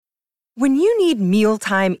When you need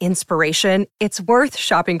mealtime inspiration, it's worth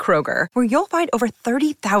shopping Kroger, where you'll find over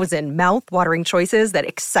 30,000 mouth-watering choices that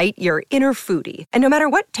excite your inner foodie. And no matter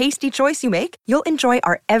what tasty choice you make, you'll enjoy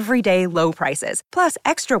our everyday low prices, plus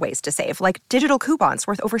extra ways to save, like digital coupons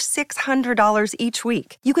worth over $600 each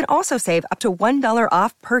week. You can also save up to $1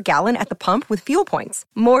 off per gallon at the pump with fuel points.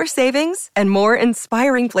 More savings and more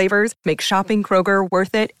inspiring flavors make shopping Kroger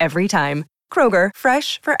worth it every time. Kroger,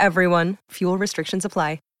 fresh for everyone. Fuel restrictions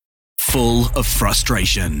apply. Full of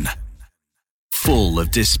frustration. Full of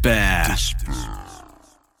despair.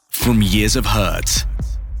 From years of hurt,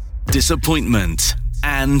 disappointment,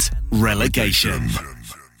 and relegation.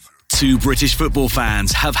 Two British football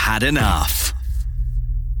fans have had enough.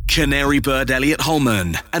 Canary bird Elliot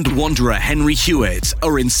Holman and Wanderer Henry Hewitt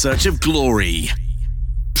are in search of glory,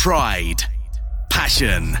 pride,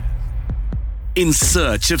 passion, in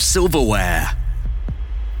search of silverware.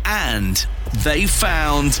 And they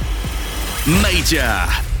found Major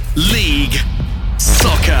League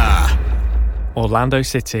Soccer. Orlando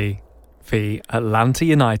City v Atlanta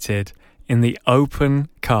United in the Open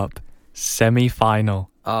Cup semi-final.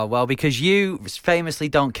 Oh, well, because you famously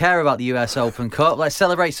don't care about the US Open Cup, let's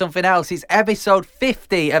celebrate something else. It's episode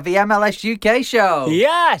 50 of the MLS UK show.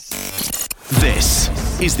 Yes!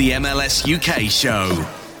 This is the MLS UK show.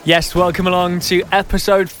 Yes, welcome along to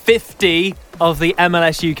episode 50 of the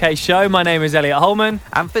MLS UK show. My name is Elliot Holman.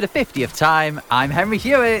 And for the 50th time, I'm Henry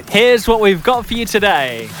Hewitt. Here's what we've got for you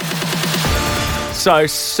today.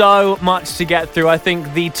 So much to get through. I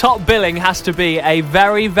think the top billing has to be a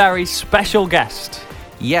very, very special guest.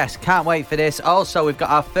 Yes, can't wait for this. Also, we've got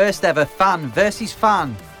our first ever fan versus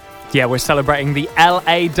fan. Yeah, we're celebrating the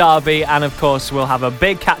LA Derby, and of course, we'll have a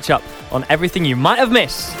big catch-up on everything you might have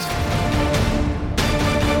missed.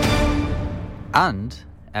 And,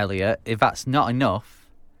 Elliot, if that's not enough,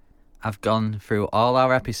 I've gone through all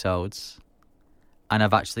our episodes and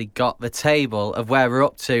I've actually got the table of where we're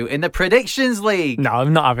up to in the Predictions League. No,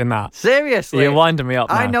 I'm not having that. Seriously? You're winding me up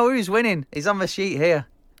now. I know who's winning. He's on the sheet here.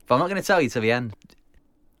 But I'm not going to tell you till the end.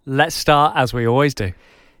 Let's start as we always do.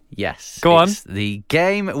 Yes. Go on. It's the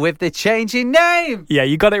game with the changing name. Yeah,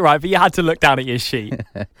 you got it right, but you had to look down at your sheet.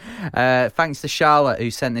 Thanks to Charlotte who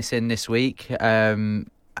sent this in this week.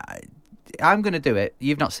 I'm going to do it.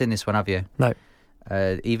 You've not seen this one, have you? No.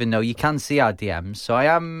 Even though you can see our DMs. So I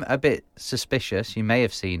am a bit suspicious. You may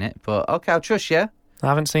have seen it, but okay, I'll trust you. I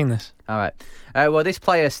haven't seen this. All right. Well, this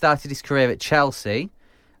player started his career at Chelsea.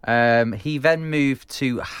 He then moved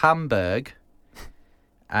to Hamburg.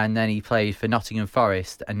 And then he played for Nottingham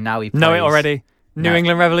Forest. And now he plays... Know it already. New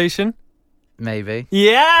England Revolution? Maybe.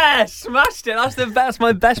 Yes! Smashed it. That's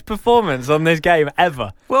my best performance on this game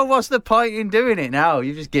ever. Well, what's the point in doing it now?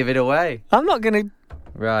 You just give it away. I'm not going to...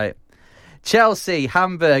 Right. Chelsea,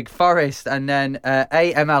 Hamburg, Forest, and then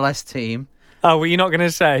a MLS team. Oh, were you not going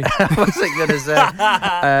to say? I wasn't going to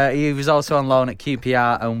say. He was also on loan at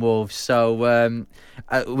QPR and Wolves. So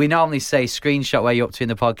we normally say screenshot where you're up to in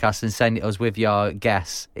the podcast and send it us with your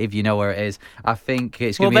guess if you know where it is. I think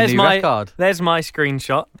it's going to be a new record. There's my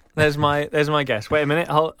screenshot. There's my guess. Wait a minute.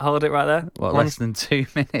 Hold it right there. What, less than 2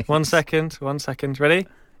 minutes? 1 second. Ready?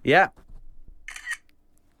 Yeah.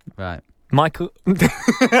 Right. Michael.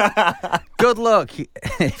 Good luck.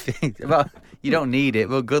 Well, you don't need it,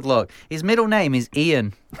 but good luck. His middle name is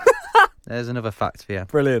Ian. There's another fact for you.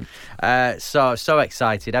 Brilliant. So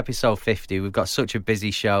excited. Episode 50. We've got such a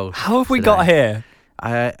busy show. How have we today. got here?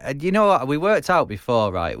 You know what? We worked out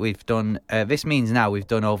before, right? We've done, this means now we've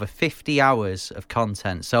done over 50 hours of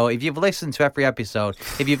content. So if you've listened to every episode,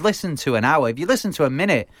 if you've listened to an hour, if you listened to a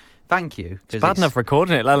minute, thank you. It's bad enough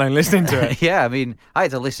recording it, let alone listening to it. Yeah, I mean, I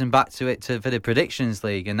had to listen back to it for the Predictions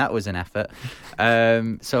League, and that was an effort.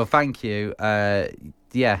 So thank you.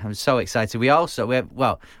 Yeah, I'm so excited.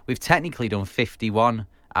 We've technically done 51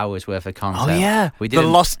 hours worth of content. Oh yeah, the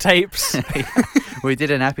lost tapes. We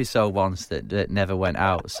did an episode once that never went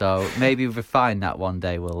out, so maybe we'll find that one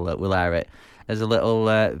day. We'll air it as a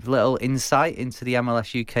little insight into the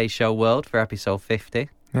MLS UK show world for episode 50.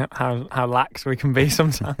 Yeah, how lax we can be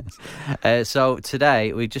sometimes. So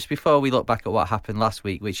today, before we look back at what happened last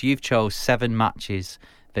week, which you've chose 7 matches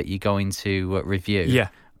that you're going to review. Yeah.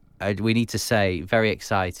 We need to say, very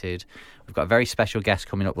excited. We've got a very special guest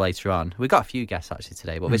coming up later on. We've got a few guests actually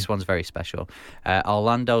today, but this one's very special.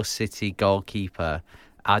 Orlando City goalkeeper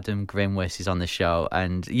Adam Grimwis is on the show,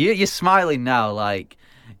 and you're smiling now like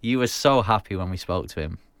you were so happy when we spoke to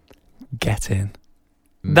him. Get in.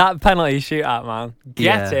 That penalty shootout, man.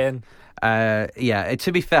 Get in. Yeah,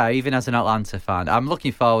 to be fair, even as an Atlanta fan, I'm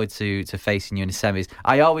looking forward to facing you in the semis.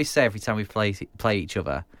 I always say every time we play each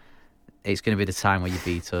other, it's going to be the time where you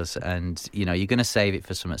beat us, and you're going to save it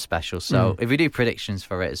for something special. So if we do predictions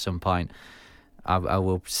for it at some point, I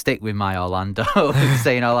will stick with my Orlando,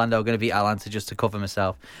 saying Orlando are going to beat Atlanta just to cover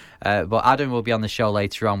myself. But Adam will be on the show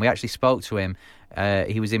later on. We actually spoke to him.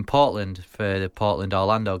 He was in Portland for the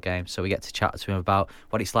Portland-Orlando game, so we get to chat to him about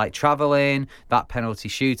what it's like travelling, that penalty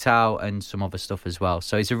shootout, and some other stuff as well.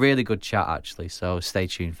 So it's a really good chat, actually, so stay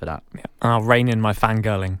tuned for that. Yeah. I'll rein in my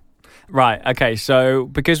fangirling. Right, okay, so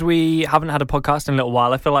because we haven't had a podcast in a little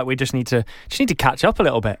while, I feel like we just need to catch up a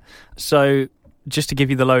little bit. So just to give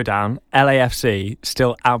you the lowdown, LAFC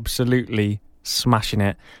still absolutely smashing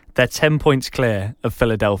it. They're 10 points clear of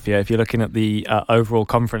Philadelphia if you're looking at the overall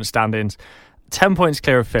conference standings. 10 points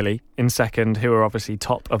clear of Philly in second, who are obviously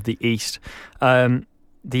top of the East. The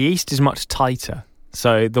East is much tighter.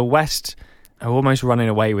 So the West are almost running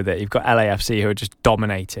away with it. You've got LAFC who are just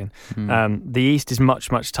dominating. The East is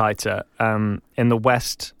much, much tighter. In the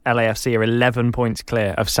West, LAFC are 11 points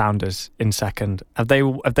clear of Sounders in second. Have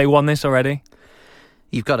they won this already?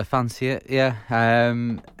 You've got to fancy it, yeah.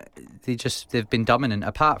 They've been dominant.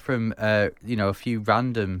 Apart from a few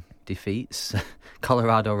random defeats,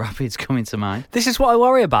 Colorado Rapids coming to mind. This is what I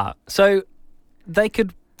worry about. So they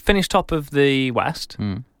could finish top of the West,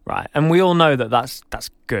 right? And we all know that that's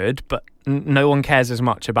good, but no one cares as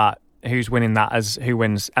much about who's winning that as who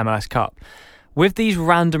wins MLS Cup. With these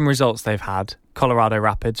random results they've had, Colorado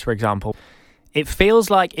Rapids, for example, it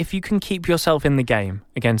feels like if you can keep yourself in the game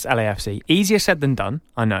against LAFC, easier said than done,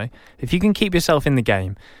 I know. If you can keep yourself in the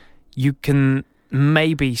game, you can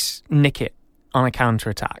maybe nick it on a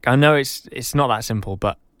counter-attack. I know it's not that simple,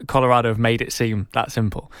 but Colorado have made it seem that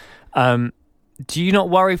simple. Do you not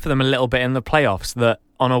worry for them a little bit in the playoffs that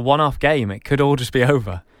on a one-off game it could all just be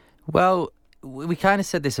over? Well, we kind of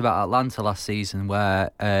said this about Atlanta last season,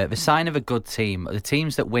 where the sign of a good team, the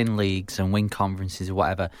teams that win leagues and win conferences or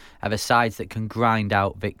whatever, are the sides that can grind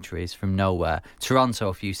out victories from nowhere. Toronto,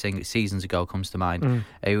 a few seasons ago, comes to mind.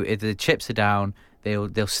 If the chips are down,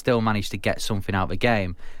 they'll still manage to get something out of the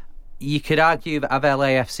game. You could argue that have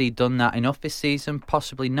LAFC done that enough this season?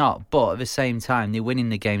 Possibly not. But at the same time, they're winning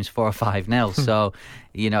the games 4 or 5-0. So,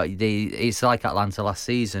 it's like Atlanta last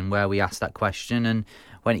season where we asked that question, and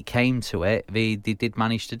when it came to it, they did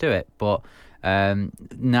manage to do it. But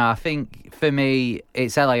no, I think for me,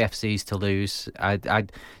 it's LAFC's to lose.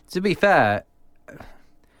 To be fair,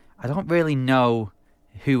 I don't really know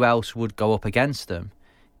who else would go up against them.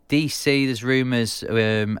 DC, there's rumours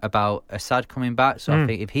about Assad coming back, so I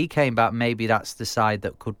think if he came back, maybe that's the side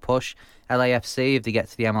that could push LAFC if they get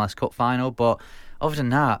to the MLS Cup final. But other than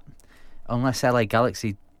that, unless LA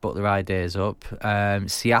Galaxy put their ideas up,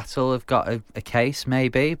 Seattle have got a case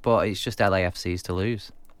maybe, but it's just LAFC's to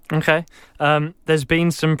lose. Okay. There's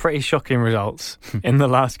been some pretty shocking results in the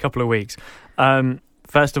last couple of weeks.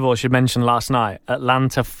 First of all, I should mention last night,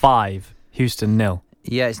 Atlanta 5, Houston 0.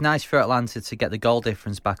 Yeah, it's nice for Atlanta to get the goal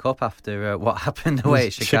difference back up after what happened away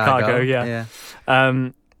at Chicago. Yeah.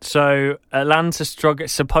 So Atlanta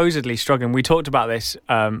supposedly struggling. We talked about this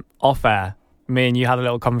off air. Me and you had a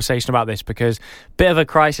little conversation about this because bit of a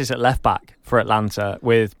crisis at left back for Atlanta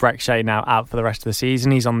with Breck Shea now out for the rest of the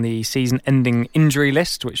season. He's on the season-ending injury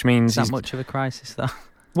list, which means it's not much of a crisis, though.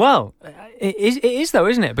 Well, it is though,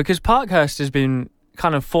 isn't it? Because Parkhurst has been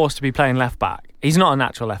kind of forced to be playing left back. He's not a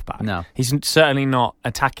natural left back. No. He's certainly not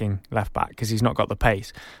attacking left back because he's not got the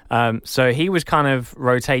pace. So he was kind of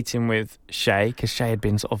rotating with Shea because Shea had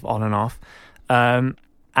been sort of on and off.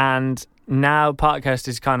 And now Parkhurst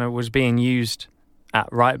was being used at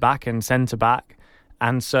right back and centre back.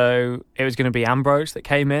 And so it was going to be Ambrose that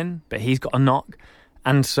came in, but he's got a knock.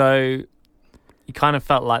 And so you kind of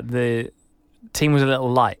felt like the team was a little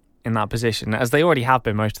light in that position, as they already have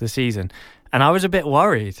been most of the season. And I was a bit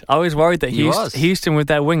worried. I was worried that Houston with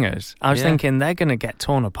their wingers, I was thinking they're going to get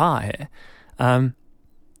torn apart here.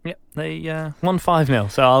 They won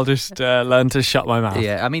 5-0, so I'll just learn to shut my mouth.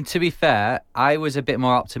 Yeah, I mean, to be fair, I was a bit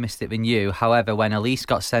more optimistic than you. However, when Elise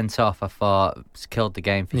got sent off, I thought it's killed the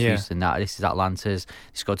game for Houston. This is Atlanta's.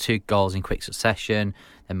 He scored 2 goals in quick succession.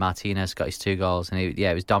 Then Martinez got his 2 goals, and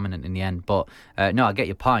it was dominant in the end. But no, I get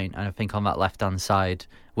your point, and I think on that left-hand side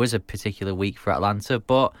was a particular week for Atlanta,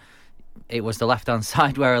 but it was the left-hand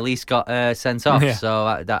side where Elise got sent off,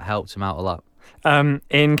 so that helped him out a lot.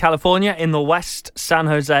 In California, in the West, San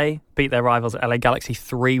Jose beat their rivals at LA Galaxy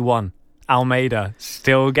 3-1. Almeida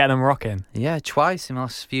still getting them rocking. Yeah, twice in the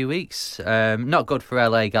last few weeks. Not good for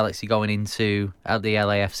LA Galaxy going into the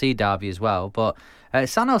LAFC derby as well, but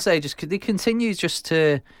San Jose they continue just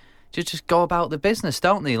to go about the business,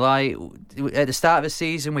 don't they? Like at the start of the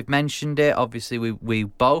season, we've mentioned it. Obviously, we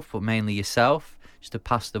both, but mainly yourself, just to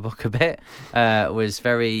pass the buck a bit. Was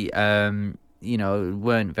very,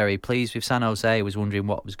 weren't very pleased with San Jose. Was wondering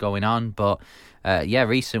what was going on, but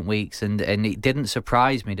recent weeks, and it didn't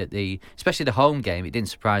surprise me that especially the home game, it didn't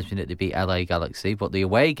surprise me that they beat LA Galaxy, but the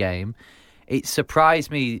away game, it surprised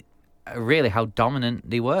me really how dominant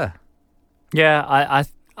they were. Yeah,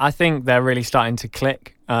 I think they're really starting to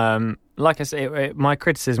click. Like I say, my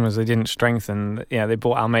criticism was they didn't strengthen. Yeah, they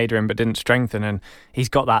brought Almeida in but didn't strengthen, and he's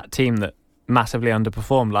got that team that massively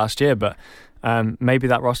underperformed last year. But maybe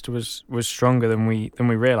that roster was stronger than we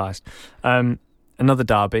realised. Another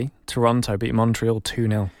derby, Toronto beat Montreal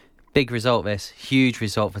 2-0. Big result, this. Huge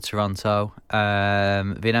result for Toronto.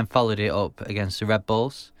 They then followed it up against the Red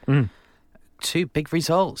Bulls. Two big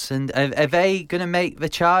results. And are they going to make the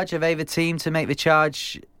charge? Are they the team to make the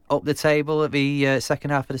charge up the table at the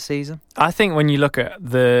second half of the season? I think when you look at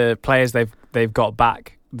the players they've got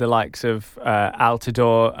back, the likes of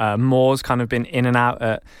Altidore, Moore's kind of been in and out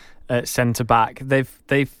at centre back.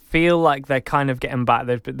 They feel like they're kind of getting back.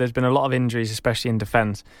 There's been a lot of injuries, especially in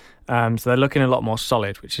defence. So they're looking a lot more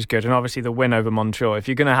solid, which is good. And obviously the win over Montreal. If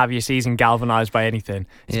you're going to have your season galvanised by anything,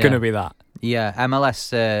 it's going to be that. Yeah,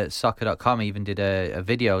 MLS Soccer.com even did a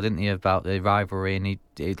video, didn't he, about the rivalry, and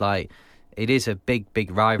it is a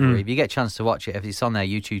big rivalry. If you get a chance to watch it, if it's on their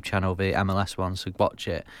YouTube channel, the MLS one, so watch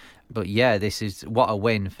it. But yeah, this is what a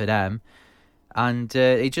win for them. And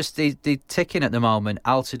they're ticking at the moment.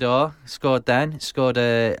 Altidore scored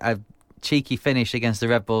a cheeky finish against the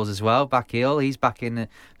Red Bulls as well. Back heel, he's back in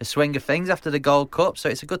the swing of things after the Gold Cup, so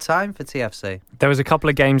it's a good time for TFC. There was a couple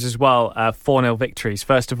of games as well, 4-0 victories.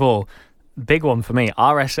 First of all, big one for me,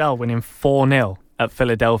 RSL winning 4-0 at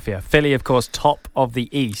Philadelphia. Philly, of course, top of the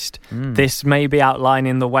East. This may be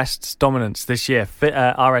outlining the West's dominance this year.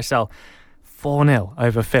 RSL 4-0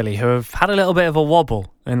 over Philly, who have had a little bit of a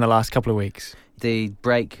wobble in the last couple of weeks. The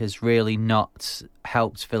break has really not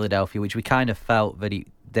helped Philadelphia, which we kind of felt that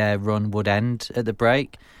their run would end at the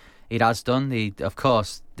break. It has done. Of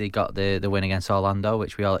course, they got the win against Orlando,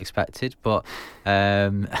 which we all expected, but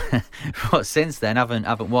but since then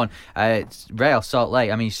haven't won. Real Salt Lake.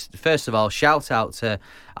 I mean, first of all, shout out to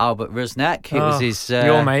Albert Rusnek. It was his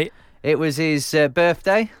your mate. It was his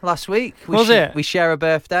birthday last week. We share a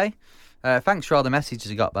birthday. Thanks for all the messages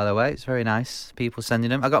I got, by the way. It's very nice. People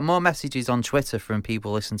sending them. I got more messages on Twitter from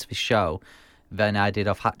people listening to the show than I did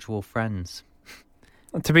of actual friends.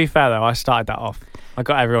 To be fair, though, I started that off. I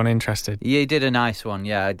got everyone interested. Yeah, you did a nice one.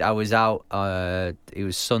 Yeah, I was out. It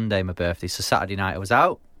was Sunday, my birthday. So Saturday night I was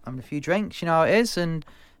out, having a few drinks, you know how it is, and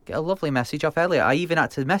get a lovely message off Elliot. I even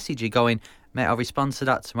had to message you going, mate, I'll respond to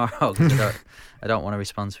that tomorrow, because I don't want to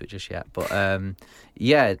respond to it just yet. But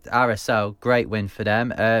yeah, RSL, great win for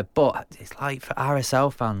them. But it's like for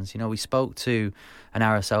RSL fans, we spoke to an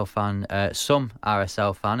RSL fan, some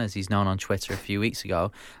RSL fan, as he's known on Twitter a few weeks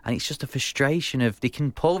ago, and it's just a frustration of they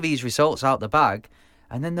can pull these results out the bag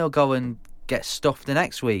and then they'll go and get stuffed the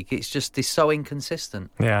next week. It's just, they're so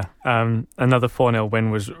inconsistent. Yeah. Another 4-0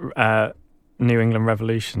 win was New England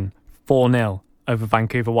Revolution, 4-0 over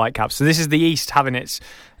Vancouver Whitecaps. So this is the East having its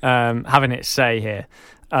say here.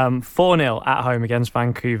 4-0 at home against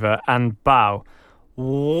Vancouver, and Bao,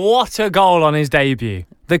 what a goal on his debut.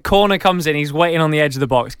 The corner comes in, he's waiting on the edge of the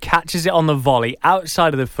box, catches it on the volley,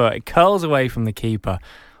 outside of the foot, it curls away from the keeper.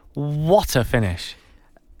 What a finish.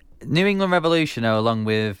 New England Revolution, along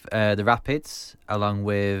with the Rapids, along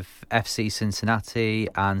with FC Cincinnati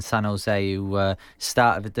and San Jose, who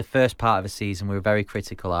started the first part of the season we were very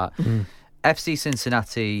critical at. FC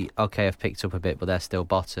Cincinnati, okay, have picked up a bit, but they're still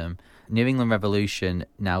bottom. New England Revolution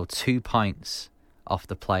now 2 points off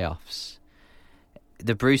the playoffs.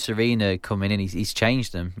 The Bruce Arena coming in, he's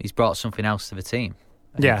changed them. He's brought something else to the team.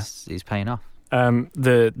 Yeah. He's paying off.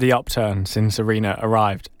 The upturn since Arena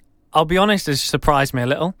arrived, I'll be honest, has surprised me a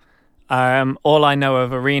little. All I know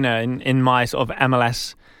of Arena in my sort of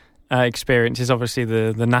MLS experience is obviously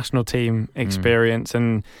the national team experience,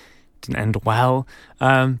 and didn't end well.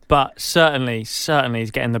 But certainly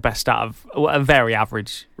he's getting the best out of a very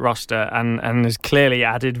average roster, and has clearly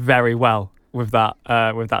added very well with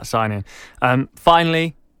that signing.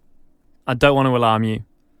 Finally, I don't want to alarm you,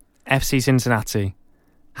 FC Cincinnati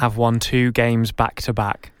have won 2 games back to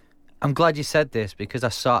back. I'm glad you said this, because I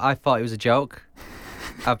thought it was a joke.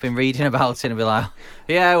 I've been reading about it and be like,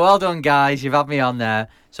 yeah, well done guys, you've had me on there.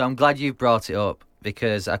 So I'm glad you brought it up,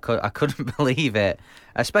 because I couldn't believe it,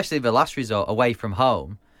 especially the last result away from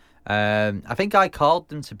home. I think I called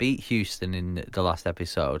them to beat Houston in the last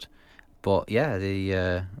episode, but yeah,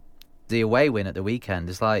 the away win at the weekend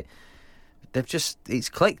is like it's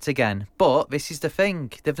clicked again. But this is the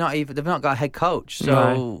thing, they've not got a head coach,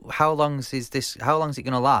 so how long is it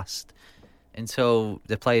going to last? until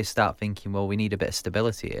the players start thinking, well, we need a bit of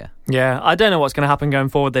stability here. Yeah, I don't know what's going to happen going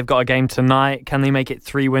forward. They've got a game tonight. Can they make it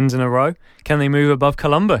 3 wins in a row? Can they move above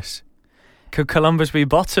Columbus? Could Columbus be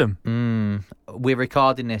bottom? We're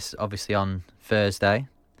recording this, obviously, on Thursday.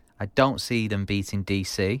 I don't see them beating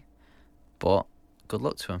DC, but good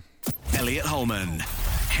luck to them. Elliot Holman,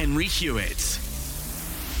 Henry Hewitt,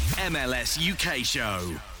 MLS UK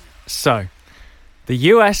show. So, the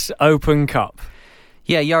US Open Cup.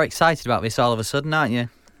 Yeah, you're excited about this all of a sudden, aren't you?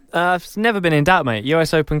 It's never been in doubt, mate.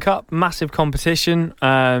 US Open Cup, massive competition,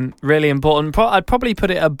 really important. I'd probably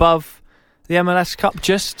put it above the MLS Cup,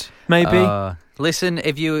 just maybe. Listen,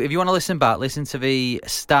 if you want to listen back, listen to the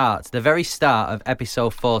very start of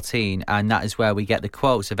episode 14, and that is where we get the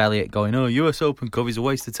quotes of Elliot going, "Oh, US Open Cup is a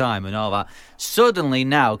waste of time," and all that. Suddenly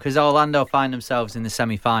now, because Orlando find themselves in the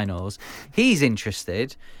semi-finals, he's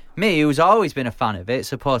interested. Me, who's always been a fan of it,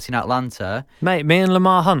 supporting Atlanta. Mate, me and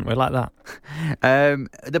Lamar Hunt, we're like that.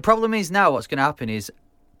 The problem is now what's going to happen is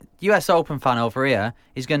US Open fan over here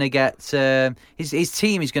is going to get... his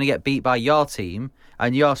team is going to get beat by your team,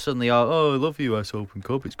 and you're suddenly, I love the US Open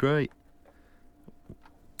Cup, it's great.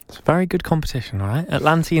 It's a very good competition, all right?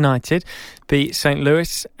 Atlanta United beat St.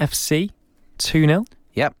 Louis FC 2-0.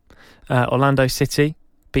 Yep. Orlando City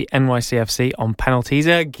beat NYCFC on penalties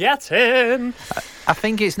again. I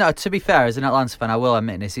think it's not, to be fair, as an Atlanta fan, I will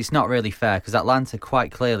admit this, it's not really fair because Atlanta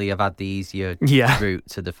quite clearly have had the easier route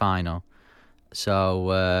to the final.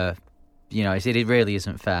 So, it really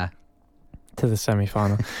isn't fair. To the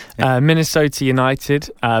semi-final. Minnesota United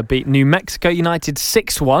beat New Mexico United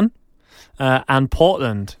 6-1. And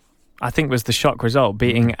Portland, I think, was the shock result,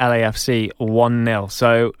 beating LAFC 1-0.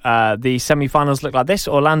 So the semi-finals look like this: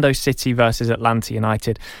 Orlando City versus Atlanta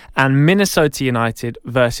United, and Minnesota United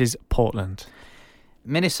versus Portland.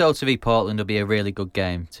 Minnesota v Portland will be a really good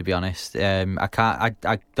game, to be honest. I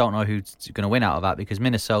don't know who's going to win out of that, because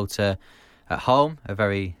Minnesota at home are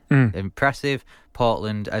very impressive.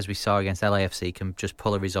 Portland, as we saw against LAFC, can just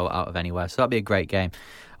pull a result out of anywhere. So that'll be a great game.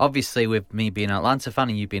 Obviously, with me being an Atlanta fan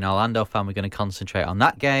and you being an Orlando fan, we're going to concentrate on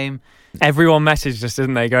that game. Everyone messaged us,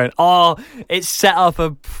 didn't they, going, it's set up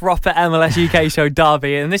a proper MLS UK show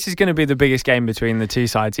derby, and this is going to be the biggest game between the two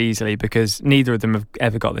sides easily, because neither of them have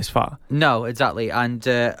ever got this far. No, exactly. And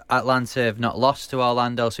Atlanta have not lost to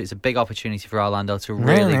Orlando, so it's a big opportunity for Orlando to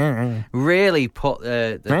really put,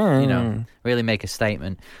 really make a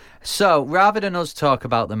statement. So, rather than us talk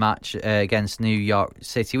about the match against New York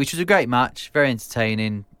City, which was a great match, very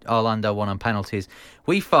entertaining, Orlando won on penalties,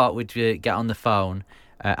 we thought we'd get on the phone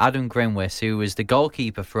Adam Grinwis, who was the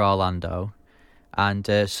goalkeeper for Orlando, and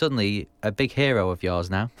suddenly a big hero of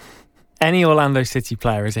yours now. Any Orlando City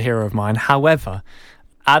player is a hero of mine. However,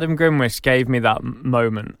 Adam Grinwis gave me that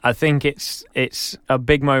moment. I think it's a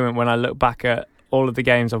big moment when I look back at all of the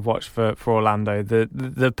games I've watched for Orlando.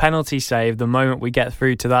 The penalty save, the moment we get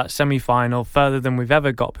through to that semi-final, further than we've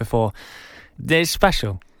ever got before, it's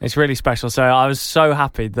special. It's really special. So I was so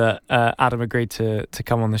happy that Adam agreed to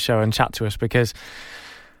come on the show and chat to us, because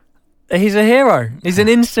he's a hero. He's an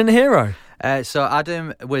instant hero. So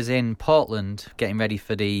Adam was in Portland getting ready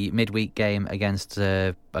for the midweek game against,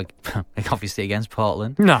 obviously against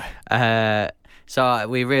Portland. No. So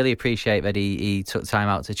we really appreciate that he took time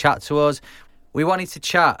out to chat to us. We wanted to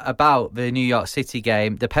chat about the New York City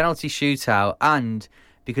game, the penalty shootout, and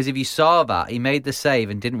because if you saw that, he made the save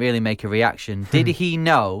and didn't really make a reaction. Did he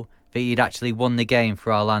know that he'd actually won the game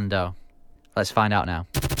for Orlando? Let's find out now.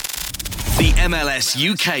 The MLS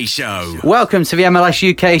UK show. Welcome to the MLS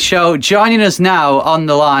UK show. Joining us now on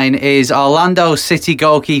the line is Orlando City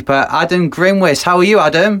goalkeeper Adam Grinwis. How are you,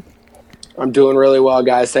 Adam? I'm doing really well,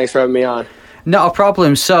 guys. Thanks for having me on. Not a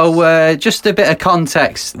problem. So just a bit of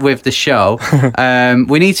context with the show.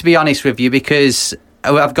 We need to be honest with you, because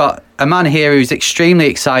I've got a man here who's extremely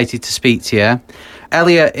excited to speak to you.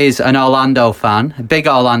 Elliot is an Orlando fan, a big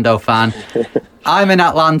Orlando fan. I'm an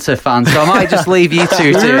Atlanta fan, so I might just leave you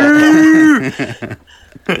two to it.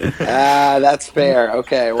 That's fair.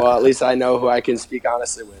 Okay, well, at least I know who I can speak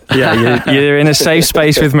honestly with. Yeah, you're in a safe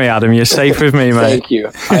space with me, Adam. You're safe with me, mate. Thank you.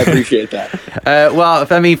 I appreciate that. Well,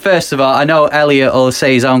 I mean, first of all, I know Elliot will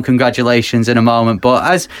say his own congratulations in a moment,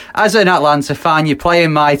 but as an Atlanta fan, you're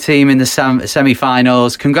playing my team in the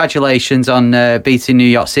semi-finals. Congratulations on beating New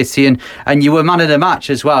York City, and you were man of the match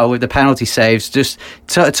as well with the penalty saves. Just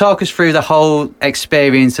talk us through the whole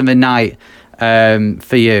experience of the night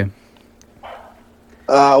for you.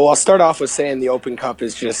 Well, I'll start off with saying the Open Cup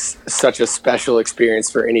is just such a special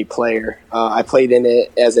experience for any player. I played in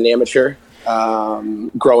it as an amateur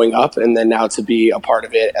growing up, and then now to be a part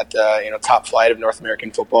of it at the top flight of North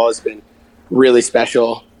American football has been really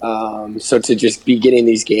special. So to just be getting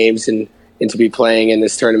these games in to be playing in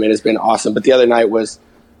this tournament has been awesome. But the other night was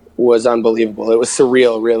unbelievable. It was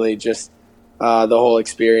surreal, really, just the whole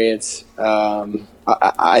experience.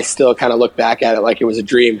 I still kind of look back at it like it was a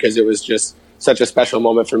dream, because it was just such a special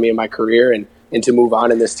moment for me in my career, and to move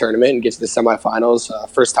on in this tournament and get to the semifinals,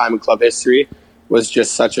 first time in club history, was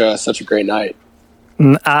just such a great night.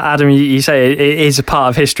 Adam, you say it is a part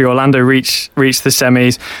of history. Orlando reached the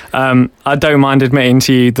semis. I don't mind admitting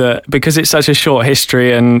to you that because it's such a short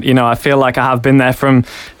history, and I feel like I have been there from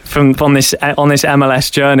on this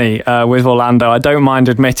MLS journey with Orlando. I don't mind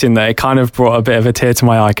admitting that it kind of brought a bit of a tear to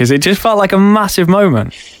my eye, because it just felt like a massive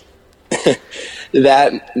moment.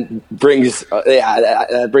 That brings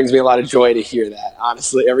me a lot of joy to hear that.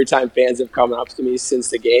 Honestly, every time fans have come up to me since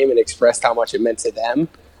the game and expressed how much it meant to them,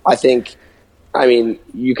 I mean,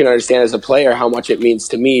 you can understand as a player how much it means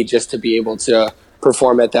to me just to be able to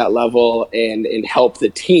perform at that level and help the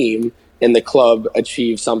team and the club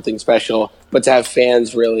achieve something special. But to have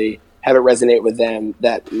fans really have it resonate with them,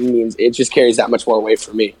 that means it just carries that much more weight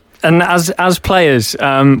for me. And as players,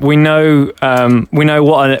 we know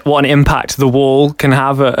what an impact the wall can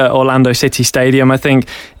have at Orlando City Stadium. I think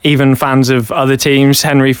even fans of other teams,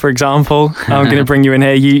 Henry, for example, I'm going to bring you in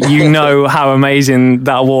here. You know how amazing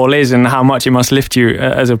that wall is and how much it must lift you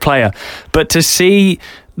as a player. But to see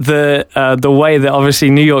the way that obviously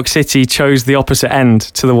New York City chose the opposite end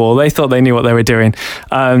to the wall, they thought they knew what they were doing,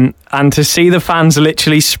 and to see the fans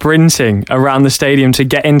literally sprinting around the stadium to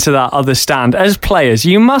get into that other stand. As players,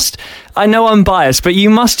 you must, I know I'm biased, but you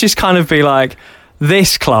must just kind of be like,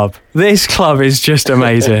 this club is just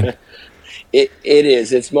amazing. It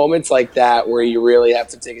is. It's moments like that where you really have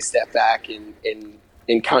to take a step back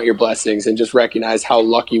and count your blessings and just recognize how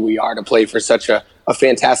lucky we are to play for such a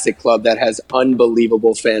fantastic club that has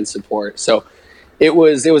unbelievable fan support. So it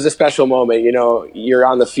was a special moment. You're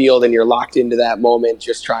on the field and you're locked into that moment,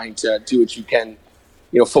 just trying to do what you can,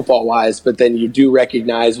 football wise, but then you do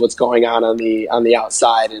recognize what's going on the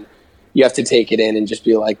outside, and you have to take it in and just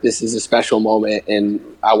be like, this is a special moment, and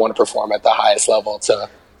I want to perform at the highest level to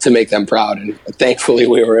make them proud. And thankfully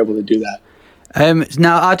we were able to do that.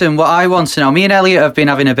 Now, Adam, what I want to know, me and Elliot have been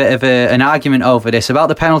having a bit of an argument over this, about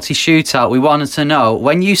the penalty shootout. We wanted to know,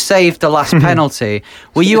 when you saved the last penalty,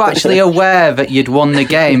 were you actually aware that you'd won the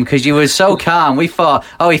game? Because you were so calm. We thought,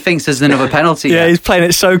 he thinks there's another penalty. Yeah, he's playing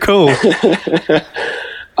it so cool.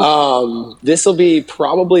 This will be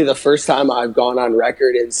probably the first time I've gone on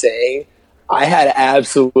record in saying I had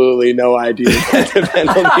absolutely no idea that the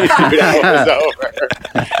penalty shootout was over.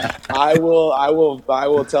 I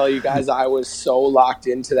will tell you guys, I was so locked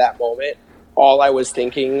into that moment. All I was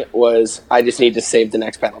thinking was, I just need to save the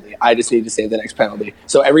next penalty.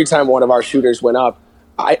 So every time one of our shooters went up,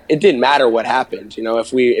 it didn't matter what happened.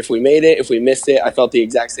 If we made it, if we missed it, I felt the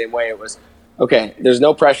exact same way. It was, okay, there's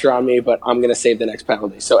no pressure on me, but I'm going to save the next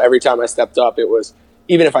penalty. So every time I stepped up, it was,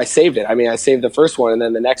 even if I saved it, I saved the first one, and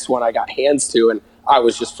then the next one I got hands to, and I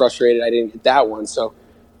was just frustrated I didn't get that one. So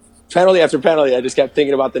penalty after penalty, I just kept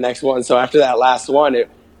thinking about the next one. So after that last one,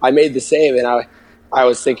 I made the save, and I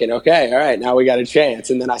was thinking, okay, all right, now we got a chance.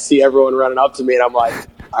 And then I see everyone running up to me, and I'm like,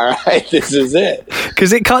 all right, this is it.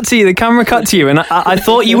 Because it cut to you, the camera cut to you, and I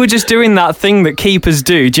thought you were just doing that thing that keepers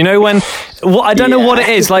do. Do you know when? I don't know what it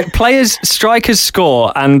is. Like, strikers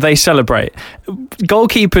score and they celebrate.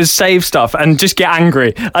 Goalkeepers save stuff and just get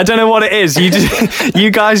angry. I don't know what it is. You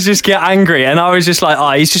guys just get angry, and I was just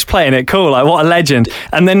like, he's just playing it cool. Like, what a legend.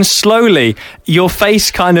 And then slowly, your face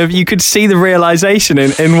kind of, you could see the realization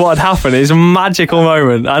in what had happened. It was a magical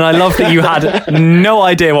moment, and I love that you had no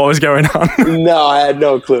idea what was going on. No, I had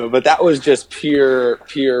no clue, but that was just pure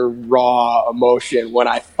raw emotion when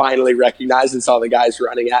I finally recognized and saw the guys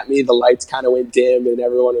running at me. The lights kind of went dim and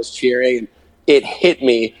everyone was cheering, and it hit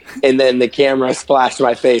me, and then the camera splashed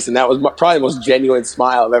my face, and that was probably the most genuine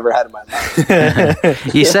smile I've ever had in my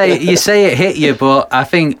life. You say it hit you, but I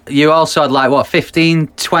think you also had 15,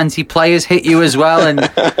 20 players hit you as well, and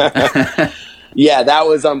yeah, that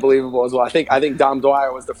was unbelievable as well. I think Dom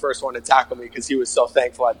Dwyer was the first one to tackle me because he was so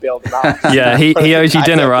thankful I bailed him out. Yeah, he owes you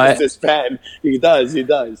dinner, right? His pen. He does.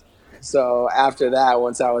 So after that,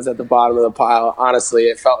 once I was at the bottom of the pile, honestly,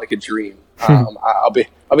 it felt like a dream. I'll be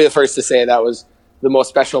the first to say that was the most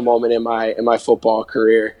special moment in my football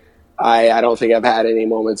career. I don't think I've had any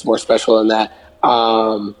moments more special than that.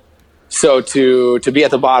 So to be at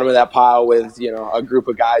the bottom of that pile with a group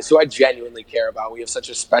of guys who I genuinely care about. We have such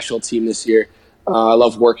a special team this year. I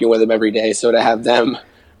love working with them every day. So to have them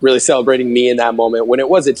really celebrating me in that moment when it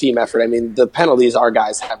was a team effort. The penalties our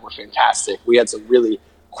guys had were fantastic. We had some really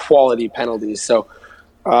quality penalties. So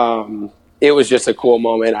it was just a cool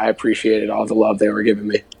moment. I appreciated all the love they were giving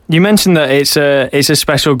me. You mentioned that it's a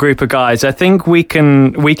special group of guys. I think we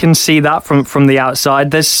can see that from the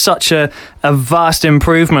outside. There's such a vast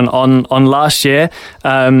improvement on last year.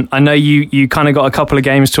 I know you kind of got a couple of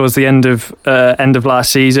games towards the end of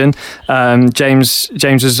last season. James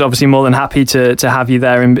was obviously more than happy to have you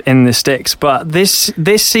there in the sticks. But this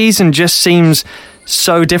season just seems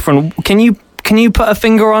so different. Can you put a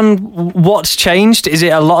finger on what's changed? Is it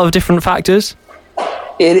a lot of different factors?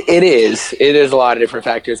 It is. It is a lot of different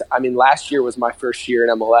factors. I mean, last year was my first year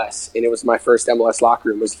in MLS, and it was my first MLS locker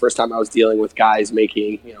room. It was the first time I was dealing with guys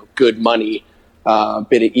making, good money, a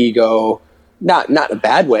bit of ego, not in a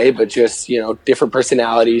bad way, but just, different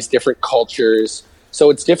personalities, different cultures.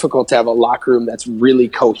 So it's difficult to have a locker room that's really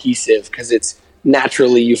cohesive because it's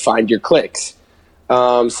naturally you find your cliques.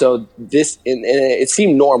 So this, and it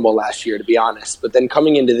seemed normal last year, to be honest. But then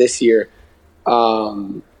coming into this year,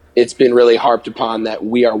 it's been really harped upon that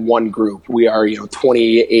we are one group. We are,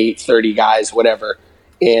 28, 30 guys, whatever,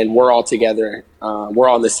 and we're all together. We're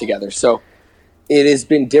all in this together. So it has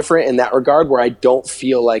been different in that regard where I don't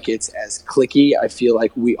feel like it's as cliquey. I feel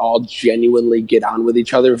like we all genuinely get on with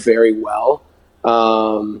each other very well.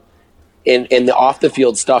 And the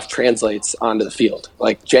off-the-field stuff translates onto the field.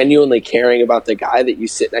 Like genuinely caring about the guy that you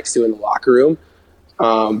sit next to in the locker room,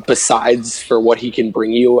 besides for what he can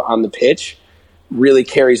bring you on the pitch, really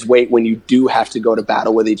carries weight when you do have to go to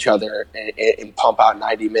battle with each other and pump out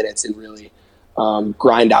 90 minutes and really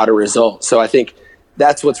grind out a result. So I think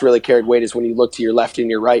that's what's really carried weight is when you look to your left and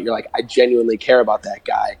your right, you're like, I genuinely care about that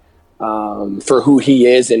guy for who he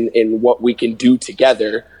is and what we can do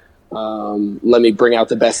together. Let me bring out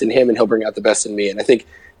the best in him and he'll bring out the best in me. And I think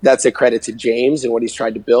that's a credit to James and what he's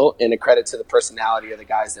tried to build, and a credit to the personality of the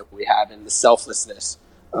guys that we have and the selflessness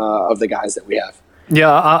of the guys that we have. Yeah,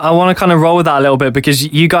 I want to kind of roll with that a little bit because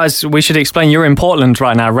you guys, we should explain, you're in Portland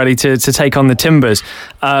right now, ready to take on the Timbers.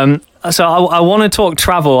 So I want to talk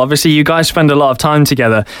travel. Obviously, you guys spend a lot of time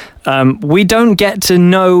together. We don't get to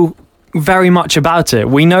know very much about it.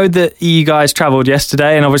 We know that you guys travelled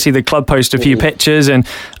yesterday, and obviously the club posted a few pictures, and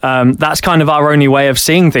that's kind of our only way of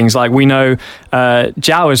seeing things. Like we know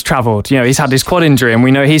João has travelled. He's had his quad injury, and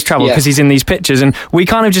we know he's travelled because he's in these pictures, and we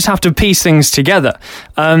kind of just have to piece things together.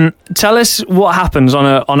 Tell us what happens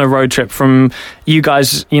on a road trip from you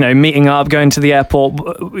guys, meeting up, going to the airport.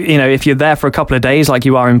 If you're there for a couple of days, like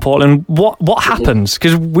you are in Portland, what happens?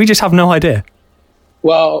 Because we just have no idea.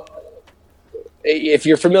 Well, if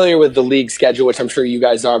you're familiar with the league schedule, which I'm sure you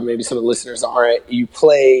guys are, maybe some of the listeners aren't, you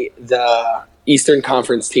play the Eastern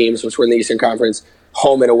Conference teams, which we're in the Eastern Conference,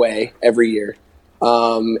 home and away every year.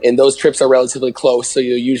 And those trips are relatively close, so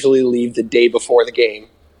you'll usually leave the day before the game,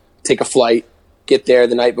 take a flight, get there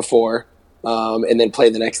the night before, and then play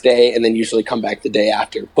the next day, and then usually come back the day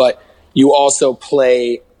after. But you also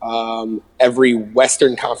play every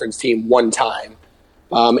Western Conference team one time.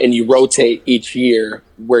 And you rotate each year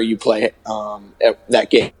where you play at that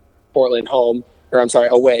game. Portland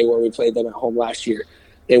away, where we played them at home last year.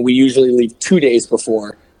 And we usually leave 2 days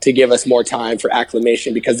before to give us more time for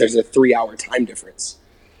acclimation because there's a 3-hour time difference.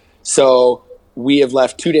 So we have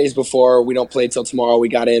left 2 days before. We don't play till tomorrow. We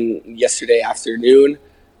got in yesterday afternoon.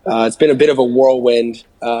 It's been a bit of a whirlwind.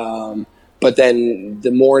 But then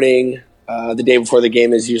the morning, the day before the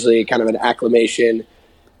game is usually kind of an acclimation,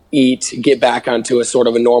 eat, get back onto a sort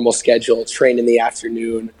of a normal schedule, train in the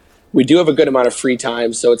afternoon. We do have a good amount of free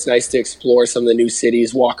time, so it's nice to explore some of the new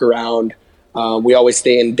cities, walk around. We always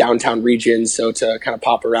stay in downtown regions, so to kind of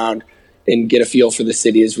pop around and get a feel for the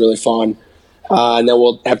city is really fun. And then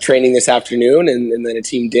we'll have training this afternoon and then a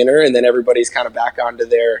team dinner, and then everybody's kind of back onto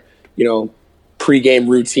their, pregame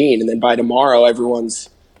routine. And then by tomorrow, everyone's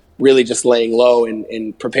really just laying low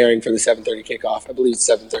and preparing for the 7:30 kickoff. I believe it's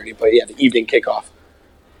 7:30, but yeah, the evening kickoff.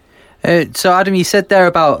 So Adam, you said there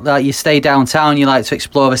about that you stay downtown, you like to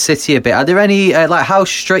explore the city a bit. Are there any how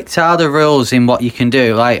strict are the rules in what you can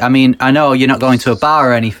do? I know you're not going to a bar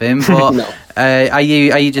or anything, but No. Are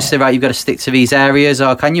you just right? You've got to stick to these areas,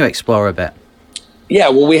 or can you explore a bit? Yeah,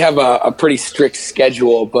 well, we have a pretty strict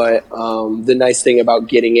schedule, but the nice thing about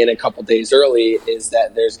getting in a couple days early is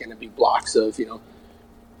that there's going to be blocks of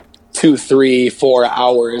 2, 3, 4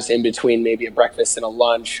 hours in between maybe a breakfast and a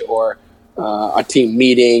lunch, or a team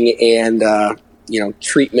meeting and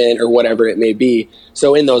treatment or whatever it may be.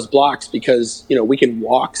 So in those blocks, because we can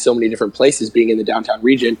walk so many different places being in the downtown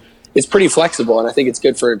region, it's pretty flexible, and I think it's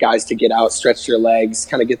good for guys to get out, stretch their legs,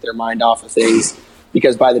 kind of get their mind off of things,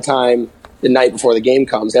 because by the time the night before the game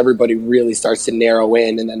comes, everybody really starts to narrow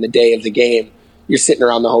in, and then the day of the game, you're sitting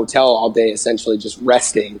around the hotel all day essentially just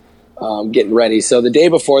resting, getting ready. So the day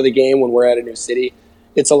before the game, when we're at a new city,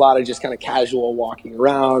 it's a lot of just kind of casual walking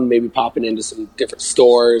around, maybe popping into some different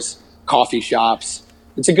stores, coffee shops.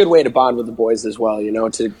 It's a good way to bond with the boys as well,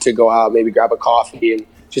 to go out, maybe grab a coffee and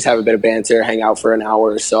just have a bit of banter, hang out for an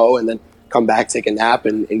hour or so, and then come back, take a nap,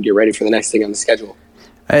 and get ready for the next thing on the schedule.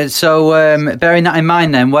 So bearing that in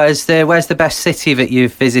mind then, where's the best city that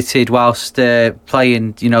you've visited whilst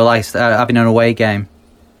playing, having an away game?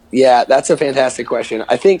 Yeah, that's a fantastic question.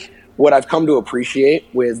 I think what I've come to appreciate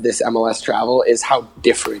with this MLS travel is how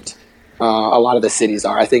different a lot of the cities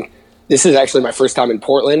are. I think this is actually my first time in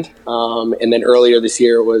Portland, and then earlier this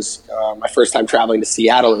year was my first time traveling to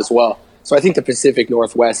Seattle as well. So I think the Pacific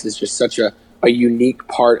Northwest is just such a unique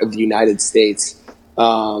part of the United States.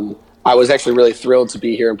 I was actually really thrilled to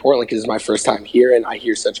be here in Portland because it's my first time here, and I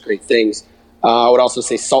hear such great things. I would also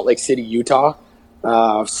say Salt Lake City, Utah,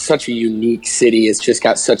 such a unique city. It's just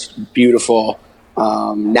got such beautiful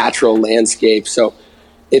natural landscape. So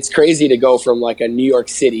it's crazy to go from like a New York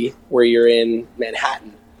City where you're in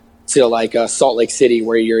Manhattan to like a Salt Lake City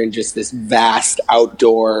where you're in just this vast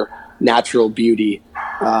outdoor natural beauty.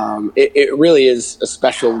 It really is a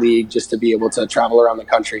special league just to be able to travel around the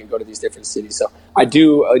country and go to these different cities. So I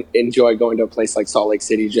do enjoy going to a place like Salt Lake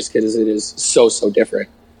City just because it is so different.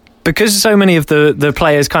 Because so many of the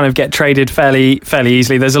players kind of get traded fairly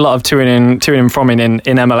easily, there's a lot of to and from in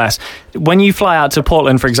MLS. When you fly out to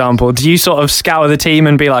Portland, for example, do you sort of scour the team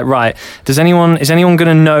and be like, right, is anyone going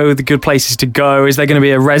to know the good places to go? Is there going to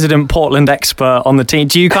be a resident Portland expert on the team?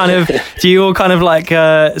 Do you all kind of like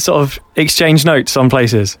sort of exchange notes on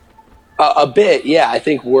places? A bit, yeah. I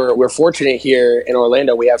think we're fortunate here in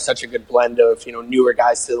Orlando. We have such a good blend of newer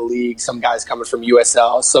guys to the league, some guys coming from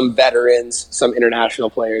USL, some veterans, some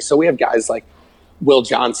international players. So we have guys like Will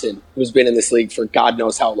Johnson, who's been in this league for God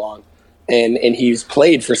knows how long, and he's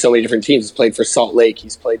played for so many different teams. He's played for Salt Lake,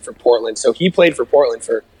 he's played for Portland. So he played for Portland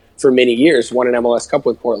for many years, won an MLS Cup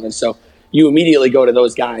with Portland. So you immediately go to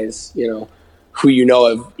those guys, who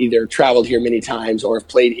have either traveled here many times or have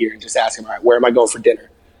played here, and just ask them, all right, where am I going for dinner?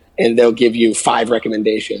 And they'll give you 5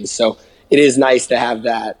 recommendations. So it is nice to have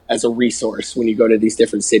that as a resource when you go to these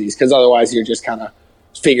different cities, because otherwise you're just kind of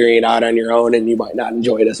figuring it out on your own and you might not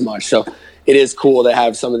enjoy it as much. So it is cool to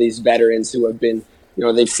have some of these veterans who have been,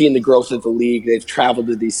 they've seen the growth of the league. They've traveled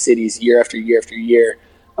to these cities year after year after year,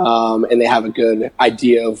 and they have a good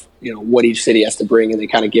idea of, what each city has to bring, and they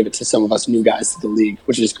kind of give it to some of us new guys to the league,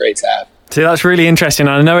 which is great to have. So that's really interesting.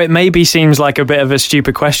 I know it maybe seems like a bit of a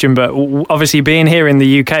stupid question, but obviously being here in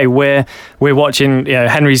the UK, we're watching,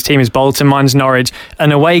 Henry's team is Bolton, mine's Norwich.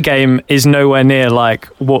 An away game is nowhere near like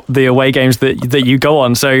what the away games that you go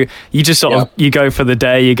on. So you just sort of, you go for the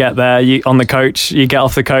day, you get there, you on the coach, you get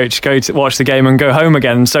off the coach, go to watch the game and go home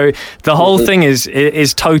again. So the whole thing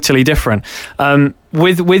is totally different.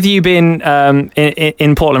 With you being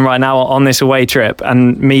in Portland right now on this away trip,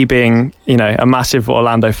 and me being a massive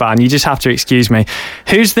Orlando fan, you just have to excuse me.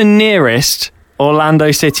 Who's the nearest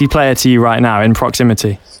Orlando City player to you right now in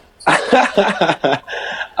proximity?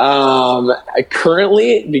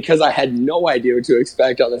 Currently, because I had no idea what to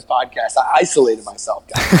expect on this podcast, I isolated myself,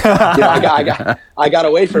 guys. I got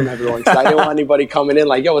away from everyone because I didn't want anybody coming in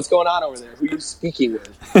like, yo, what's going on over there? Who are you speaking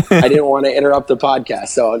with? I didn't want to interrupt the podcast.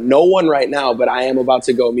 So no one right now, but I am about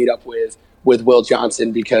to go meet up with Will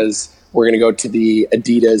Johnson because we're going to go to the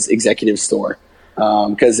Adidas executive store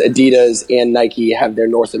because Adidas and Nike have their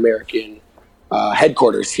North American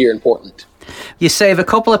headquarters here in Portland. You save a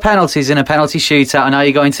couple of penalties in a penalty shootout, and now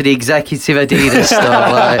you're going to the executive Adidas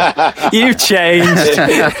store. You've changed.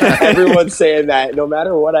 Everyone's saying that. No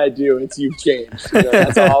matter what I do, it's you've changed.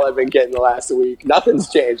 That's all I've been getting the last week. Nothing's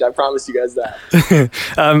changed. I promise you guys that.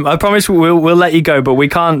 I promise we'll let you go, but we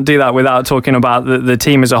can't do that without talking about the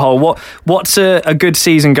team as a whole. What's a good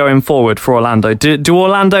season going forward for Orlando? Do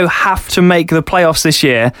Orlando have to make the playoffs this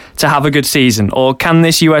year to have a good season, or can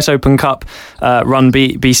this US Open Cup run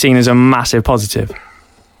be seen as a massive positive?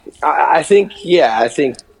 I think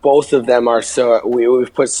both of them are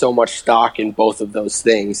we've put so much stock in both of those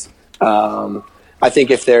things. I think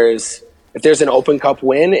if there's an Open Cup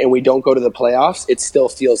win and we don't go to the playoffs, it still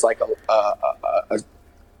feels like a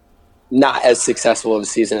not as successful of a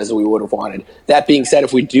season as we would have wanted. That being said,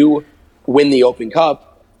 if we do win the Open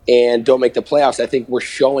Cup and don't make the playoffs, I think we're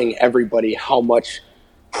showing everybody how much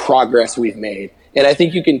progress we've made. And I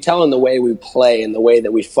think you can tell in the way we play and the way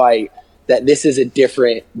that we fight that this is a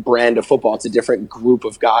different brand of football. It's a different group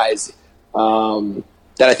of guys that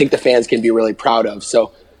I think the fans can be really proud of.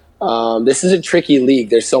 So this is a tricky league.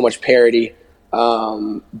 There's so much parity.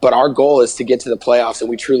 But our goal is to get to the playoffs, and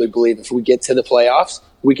we truly believe if we get to the playoffs,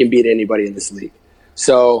 we can beat anybody in this league.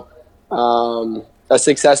 So a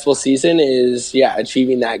successful season is,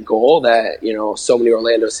 achieving that goal that, so many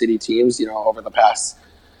Orlando City teams, over the past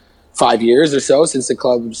 5 years or so since the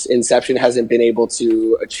club's inception hasn't been able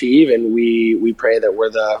to achieve. And we pray that we're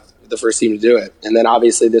the first team to do it. And then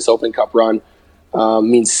obviously this Open Cup run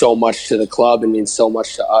means so much to the club and means so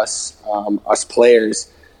much to us, us players.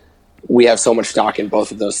 We have so much stock in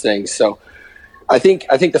both of those things. So I think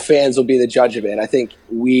the fans will be the judge of it. I think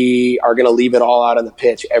we are going to leave it all out on the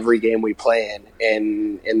pitch every game we play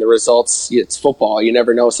in. And the results, it's football. You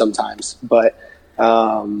never know sometimes. But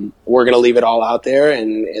we're going to leave it all out there,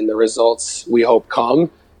 and the results, we hope,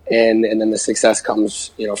 come. And then the success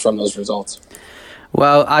comes, from those results.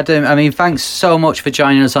 Well, Adam, thanks so much for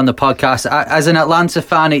joining us on the podcast. As an Atlanta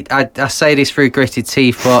fan, I say this through gritted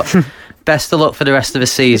teeth, but best of luck for the rest of the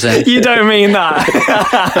season. You don't mean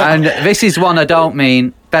that. And this is one I don't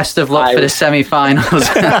mean. Best of luck for the semi-finals.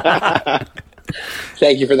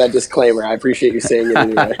 Thank you for that disclaimer. I appreciate you saying it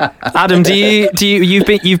anyway. Adam,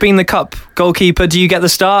 you've been the Cup goalkeeper. Do you get the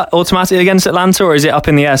start automatically against Atlanta, or is it up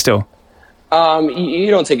in the air still?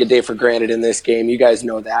 You don't take a day for granted in this game. You guys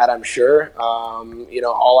know that, I'm sure.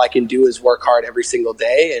 All I can do is work hard every single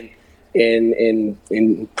day and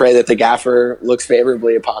pray that the gaffer looks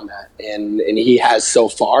favorably upon that. And he has so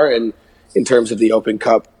far, and in terms of the Open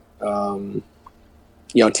Cup,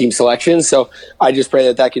 team selection. So I just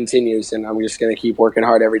pray that continues, and I'm just going to keep working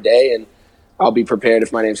hard every day, and I'll be prepared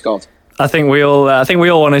if my name's called. I think we all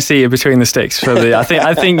want to see you between the sticks for the. I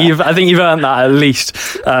think you've earned that at least.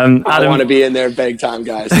 Adam, I want to be in there big time,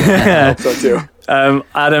 guys. So I hope so too.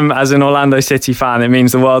 Adam, as an Orlando City fan, it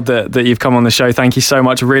means the world that you've come on the show. Thank you so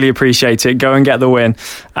much. Really appreciate it. Go and get the win.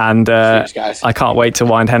 And cheers, guys. I can't wait to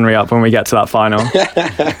wind Henry up when we get to that final.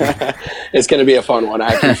 It's going to be a fun one.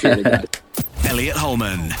 I appreciate it, guys. Elliot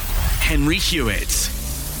Holman, Henry Hewitt,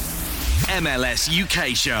 MLS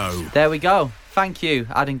UK show. There we go. Thank you,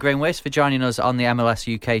 Adam Grimwis, for joining us on the MLS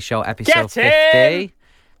UK show, episode 50.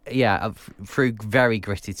 Yeah, through very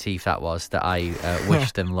gritted teeth that I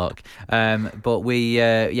wished him luck. But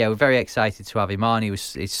we're very excited to have him on.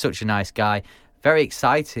 He's such a nice guy. Very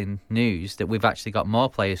exciting news that we've actually got more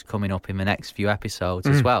players coming up in the next few episodes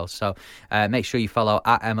as well. So make sure you follow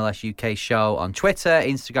at MLS UK show on Twitter,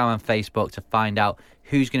 Instagram and Facebook to find out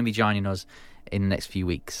who's going to be joining us in the next few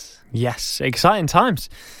weeks. Yes, exciting times.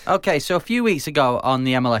 Okay, so a few weeks ago on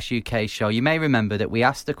the MLS UK show, you may remember that we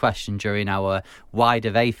asked a question during our Why Do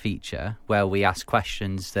They feature, where we asked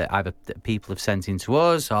questions that either people have sent in to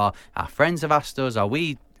us, or our friends have asked us, or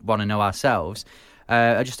we want to know ourselves,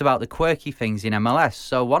 just about the quirky things in MLS.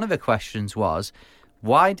 So one of the questions was,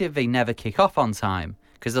 why did they never kick off on time?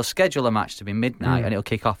 Because they'll schedule a match to be midnight and it'll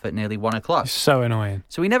kick off at nearly 1 o'clock. So annoying.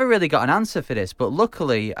 So we never really got an answer for this, but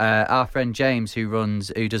luckily our friend James, who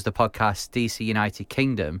does the podcast DC United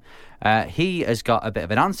Kingdom, he has got a bit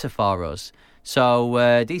of an answer for us. So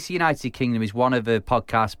DC United Kingdom is one of the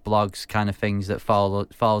podcast blogs kind of things that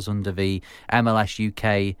falls under the MLS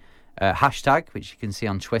UK hashtag, which you can see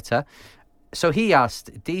on Twitter. So he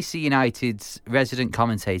asked DC United's resident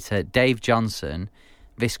commentator, Dave Johnson,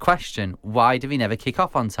 this question: why do we never kick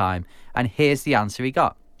off on time? And here's the answer he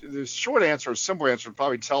got. The short answer, simple answer, is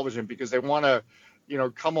probably television, because they want to,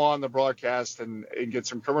 come on the broadcast and get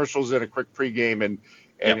some commercials in a quick pregame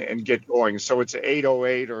and get going. So it's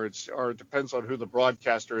 8:08, or it depends on who the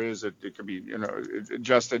broadcaster is. It could be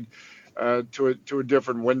adjusted to a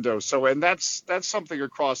different window. So, and that's something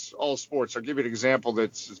across all sports. I'll give you an example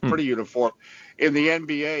that's pretty uniform. In the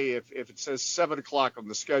NBA, if it says 7 o'clock on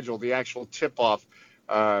the schedule, the actual tip-off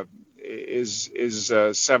is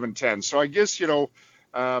 7:10. So I guess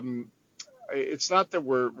it's not that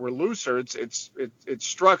we're looser. It's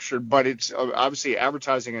structured, but it's obviously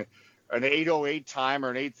advertising an 8:08 time or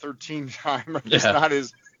an 8:13 time are just not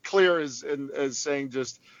as clear as saying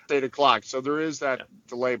just 8 o'clock. So there is that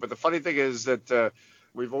delay. But the funny thing is that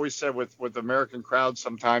we've always said with American crowds,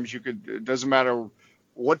 sometimes it doesn't matter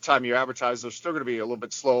what time you advertise, they're still going to be a little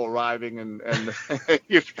bit slow arriving, and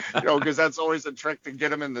because that's always a trick to get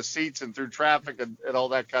them in the seats and through traffic and all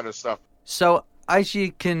that kind of stuff. So as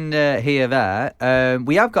you can hear there,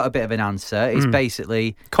 we have got a bit of an answer. It's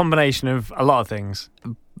basically combination of a lot of things.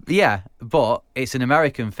 Yeah, but it's an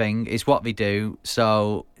American thing. It's what we do,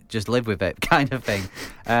 so just live with it, kind of thing.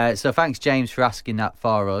 So thanks, James, for asking that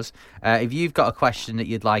for us. If you've got a question that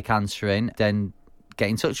you'd like answering, then get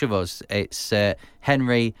in touch with us. It's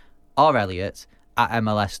Henry or Elliot at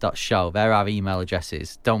MLS.show. There are our email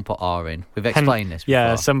addresses. Don't put R in. We've explained this before.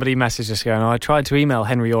 Yeah, somebody messaged us going, I tried to email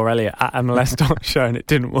Henry or Elliot at MLS.show and it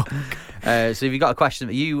didn't work. So if you've got a question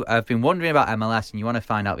that you have been wondering about MLS and you want to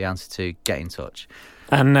find out the answer to, get in touch.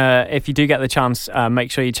 And if you do get the chance,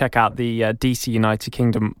 make sure you check out the DC United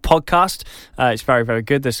Kingdom podcast. It's very, very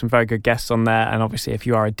good. There's some very good guests on there. And obviously, if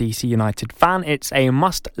you are a DC United fan, it's a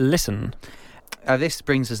must listen. This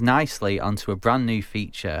brings us nicely onto a brand new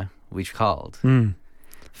feature we've called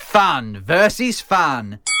Fan versus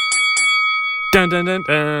Fan. Dun, dun, dun,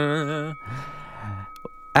 dun.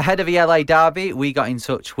 Ahead of the LA derby, we got in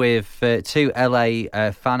touch with two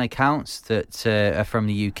LA fan accounts that are from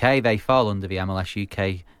the UK. They fall under the MLS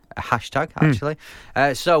UK hashtag, actually.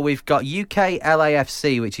 So we've got UK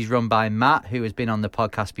LAFC, which is run by Matt, who has been on the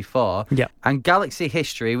podcast before. Yep. And Galaxy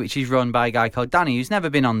History, which is run by a guy called Danny, who's never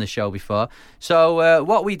been on the show before. So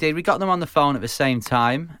what we did, we got them on the phone at the same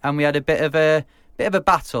time, and we had a bit of a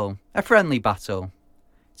battle, a friendly battle.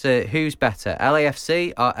 So who's better,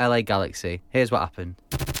 LAFC or LA Galaxy? Here's what happened.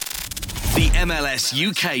 The MLS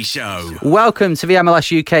UK show. Welcome to the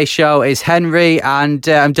MLS UK show. It's Henry, and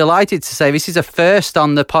I'm delighted to say this is a first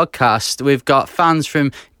on the podcast. We've got fans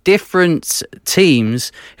from different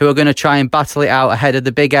teams who are going to try and battle it out ahead of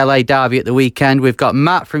the big LA derby at the weekend. We've got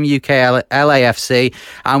Matt from UK LAFC,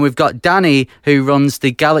 and we've got Danny, who runs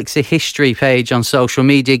the Galaxy History page on social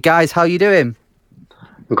media. Guys, how you doing?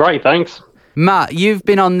 Great, thanks. Matt, you've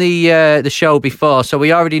been on the show before, so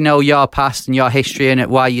we already know your past and your history and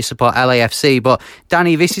why you support LAFC. But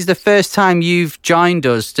Danny, this is the first time you've joined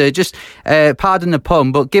us. To just pardon the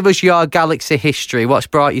pun, but give us your Galaxy history. What's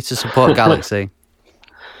brought you to support Galaxy?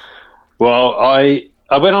 Well, I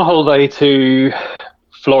went on holiday to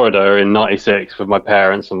Florida in '96 with my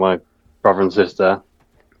parents and my brother and sister,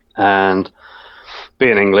 and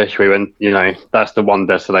being English, we went. That's the one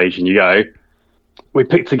destination you go. We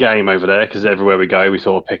picked a game over there because everywhere we go, we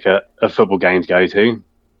sort of pick a football game to go to.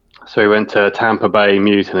 So we went to Tampa Bay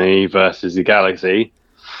Mutiny versus the Galaxy.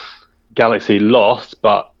 Galaxy lost,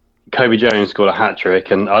 but Kobe Jones scored a hat-trick,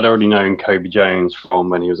 and I'd already known Kobe Jones from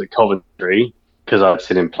when he was at Coventry because I'd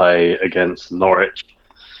seen him play against Norwich.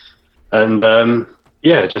 And,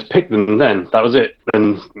 just picked them then. That was it.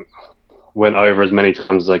 And went over as many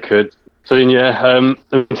times as I could. So, the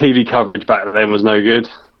TV coverage back then was no good.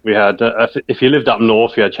 We had, if you lived up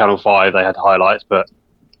north, you had Channel 5, they had highlights, but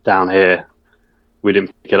down here, we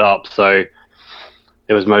didn't pick it up. So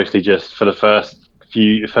it was mostly just for the first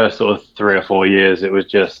sort of 3 or 4 years, it was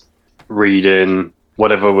just reading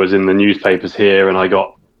whatever was in the newspapers here, and I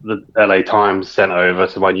got the LA Times sent over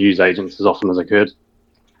to my news agents as often as I could.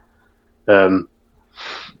 And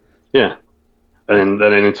then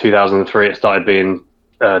in 2003, it started being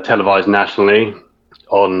televised nationally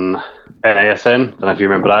on NASN. I don't know if you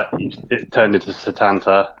remember that. It turned into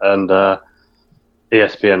Setanta and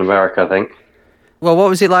ESPN America, I think. Well, what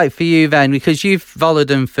was it like for you then? Because you've followed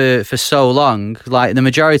them for so long. Like, the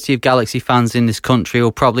majority of Galaxy fans in this country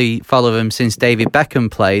will probably follow them since David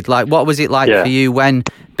Beckham played. Like, what was it like for you when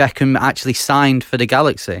Beckham actually signed for the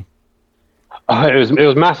Galaxy? It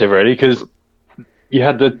was massive, really, because you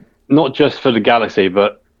had not just for the Galaxy,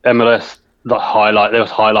 but MLS. There was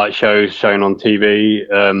highlight shows shown on TV.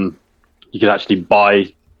 You could actually buy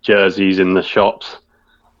jerseys in the shops.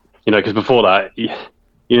 Because before that,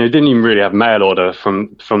 didn't even really have mail order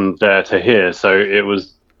from there to here. So it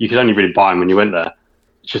was, you could only really buy them when you went there.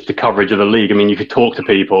 It's just the coverage of the league. I mean, you could talk to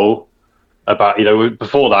people about,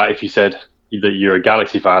 before that, if you said that you're a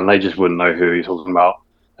Galaxy fan, they just wouldn't know who you're talking about.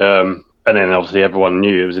 And then obviously everyone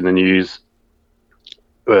knew it was in the news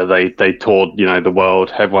where they toured, the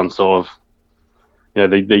world. Everyone sort of,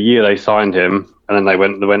 the year they signed him, and then they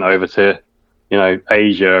went over to,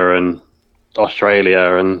 Asia and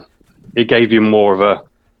Australia, and it gave you more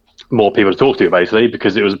people to talk to, basically,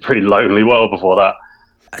 because it was a pretty lonely world before that.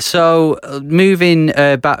 So moving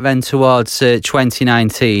back then towards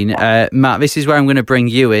 2019, Matt, this is where I'm going to bring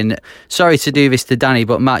you in. Sorry to do this to Danny,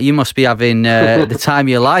 but Matt, you must be having the time of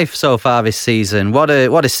your life so far this season. What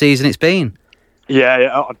a season it's been.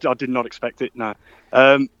 Yeah, I did not expect it. No.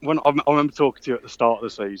 When I remember talking to you at the start of the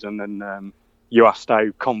season, and you asked how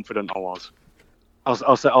confident I was.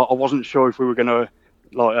 I said I wasn't sure if we were going to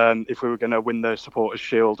win the Supporters'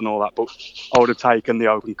 Shield and all that, but I would have taken the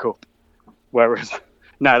Open Cup. Whereas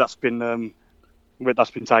now that's been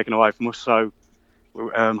taken away from us. So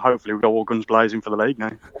hopefully we go all guns blazing for the league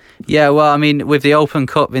now. Yeah, well, I mean, with the Open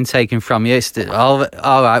Cup being taken from you, it's all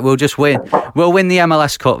right. We'll just win. We'll win the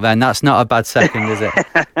MLS Cup then. That's not a bad second, is it?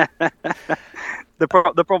 The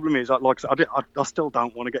problem is, I still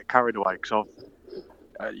don't want to get carried away because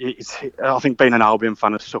I think being an Albion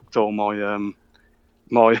fan has sucked all my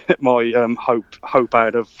hope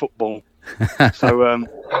out of football. So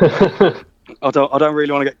I don't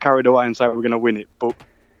really want to get carried away and say we're going to win it, but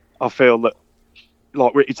I feel that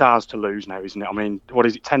like it's ours to lose now, isn't it? I mean, what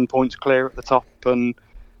is it, 10 points clear at the top? And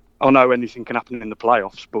I know anything can happen in the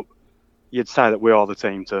playoffs, but you'd say that we are the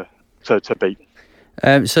team to beat.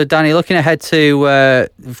 So, Danny, looking ahead to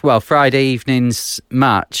Friday evening's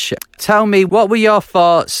match, tell me, what were your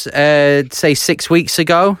thoughts, say 6 weeks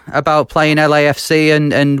ago, about playing LAFC,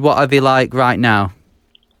 and what are they like right now?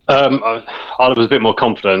 I was a bit more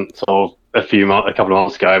confident sort of a couple of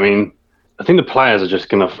months ago. I mean, I think the players are just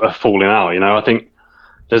falling out. You know, I think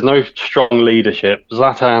there's no strong leadership.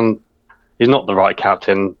 Zlatan is not the right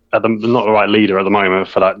captain, not the right leader at the moment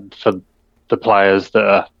for the players that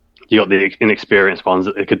are. You got the inexperienced ones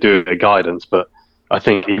that they could do a guidance, but I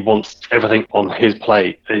think he wants everything on his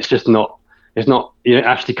plate. It's just not. It's not. You know,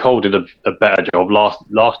 Ashley Cole did a better job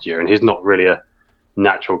last year, and he's not really a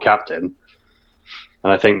natural captain.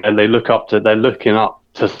 And I think they're looking up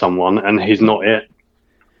to someone, and he's not it.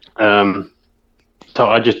 So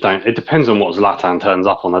I just don't. It depends on what Zlatan turns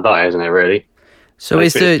up on the day, isn't it? Really. So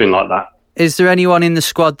it's been like that. Is there anyone in the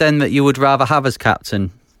squad then that you would rather have as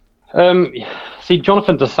captain? See,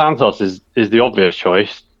 Jonathan Dos Santos is the obvious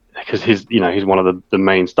choice because he's one of the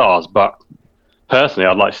main stars. But personally,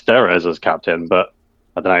 I'd like Steres as captain. But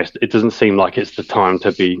I don't know. It doesn't seem like it's the time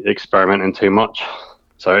to be experimenting too much.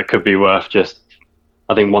 So it could be worth just.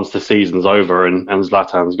 I think once the season's over and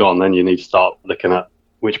Zlatan's gone, then you need to start looking at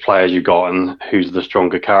which players you got and who's the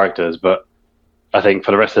stronger characters. But I think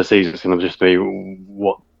for the rest of the season, it's going to just be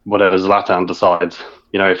whatever Zlatan decides.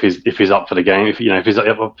 You know, if he's up for the game, if he's up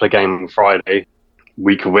for the game on Friday,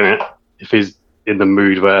 we could win it. If he's in the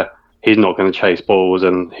mood where he's not going to chase balls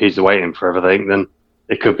and he's waiting for everything, then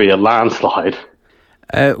it could be a landslide.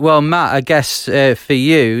 Well, Matt, I guess for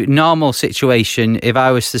you, normal situation, if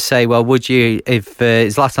I was to say, well, would you, if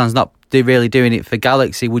Zlatan's not really doing it for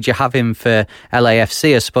Galaxy, would you have him for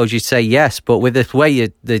LAFC? I suppose you'd say yes, but with the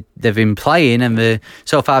way they've been playing and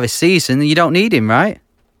so far this season, you don't need him, right?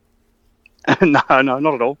 No,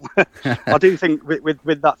 not at all. I do think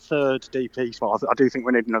with that third DP spot, I do think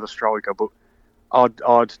we need another striker, but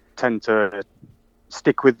I'd tend to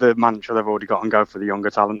stick with the mantra they've already got and go for the younger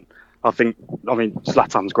talent. I mean,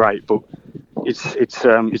 Zlatan's great, but it's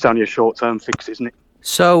only a short-term fix, isn't it?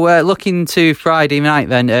 So, looking to Friday night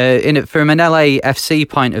then, from an LAFC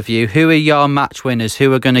point of view, who are your match winners?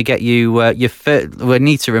 Who are going to get you your first? We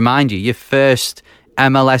need to remind you your first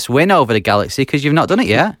MLS win over the Galaxy because you've not done it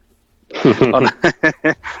yet.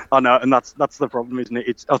 I know, and that's the problem, isn't it?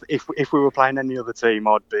 It's if we were playing any other team,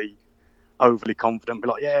 I'd be overly confident, be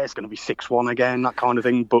like, yeah, it's going to be 6-1 again, that kind of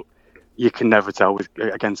thing. But you can never tell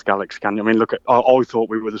against Galaxy, can you? I mean, look, I thought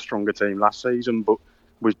we were the stronger team last season, but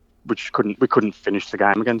we couldn't finish the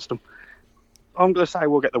game against them. I'm going to say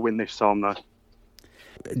we'll get the win this time, though.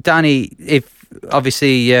 Danny, if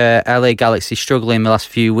obviously LA Galaxy struggling the last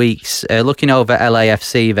few weeks, looking over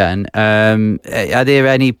LAFC then, are there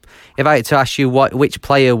any, if I had to ask you which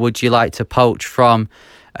player would you like to poach from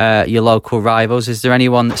your local rivals, is there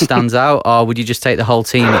anyone that stands out, or would you just take the whole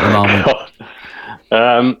team at the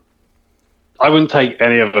moment? I wouldn't take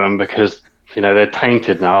any of them because, they're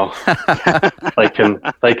tainted now. They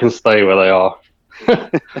can stay where they are.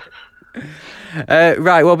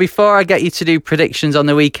 Right, well, before I get you to do predictions on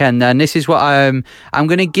the weekend, then this is what I'm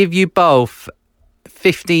going to give you both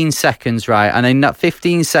 15 seconds, right? And in that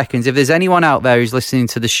 15 seconds, if there's anyone out there who's listening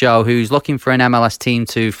to the show who's looking for an MLS team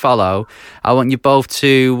to follow, I want you both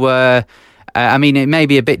to... it may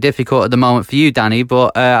be a bit difficult at the moment for you, Danny,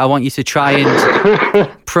 but I want you to try and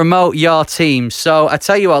promote your team. So I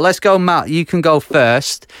tell you what, let's go, Matt. You can go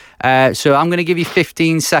first. So I'm going to give you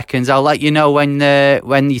 15 seconds. I'll let you know when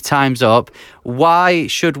your time's up. Why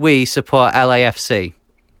should we support LAFC?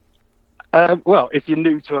 Well, if you're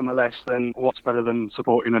new to MLS, then what's better than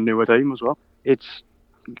supporting a newer team as well?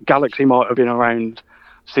 Galaxy might have been around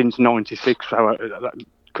since '96,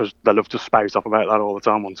 because they love to spout off about that all the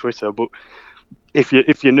time on Twitter. But if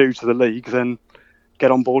you're new to the league, then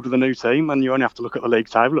get on board with a new team, and you only have to look at the league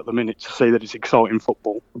table at the minute to see that it's exciting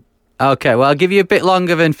football. Okay, well, I'll give you a bit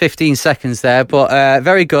longer than 15 seconds there, but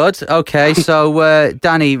very good. Okay, so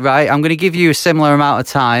Danny, right, I'm going to give you a similar amount of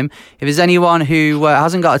time. If there's anyone who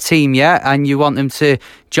hasn't got a team yet and you want them to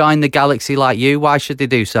join the Galaxy like you, why should they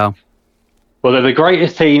do so? Well, they're the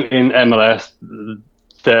greatest team in MLS.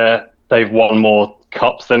 They've won more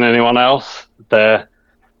cups than anyone else. They're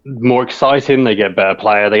more exciting. They get better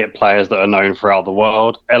players. They get players that are known throughout the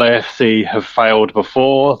world. LAFC have failed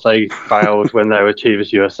before. They failed when they were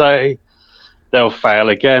Chivas USA. They'll fail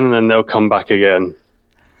again, and then they'll come back again.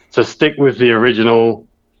 So stick with the original,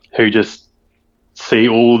 who just see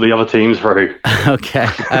all the other teams through. Okay.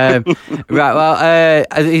 Right. Well,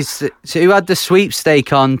 so who had the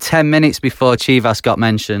sweepstake on 10 minutes before Chivas got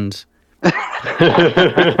mentioned?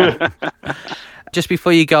 Just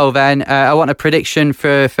before you go, then, I want a prediction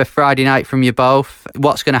for Friday night from you both.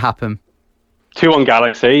 What's going to happen? 2-1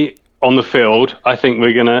 Galaxy on the field. I think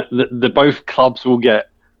we're gonna. The both clubs will get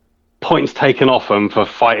points taken off them for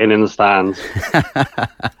fighting in the stands.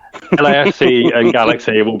 LAFC and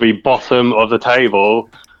Galaxy will be bottom of the table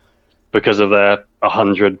because of their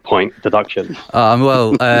 100-point deduction.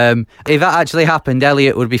 Well, if that actually happened,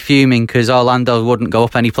 Elliot would be fuming because Orlando wouldn't go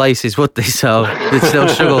up any places, would they? So they'd still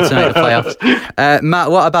struggle to make the playoffs. Matt,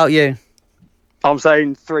 what about you? I'm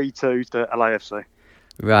saying 3-2 to LAFC.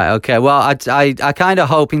 Right, okay. Well, I kind of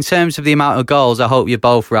hope, in terms of the amount of goals, I hope you're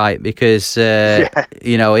both right because,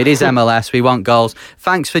 you know, it is MLS. We want goals.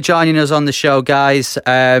 Thanks for joining us on the show, guys.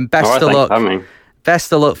 Best of luck.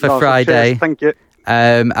 Best of luck for Friday. Cheers. Thank you.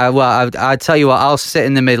 I'll tell you what, I'll sit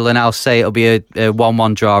in the middle and I'll say it'll be a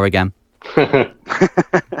 1-1 draw again.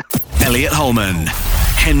 Elliot Holman,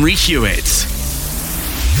 Henry Hewitt,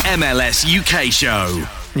 MLS UK show.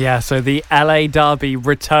 Yeah, so the LA Derby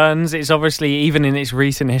returns. It's obviously, even in its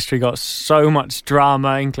recent history, got so much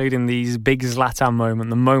drama, including these big Zlatan moment,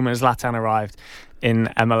 the moment Zlatan arrived in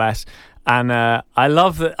MLS. And I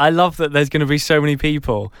love that there's going to be so many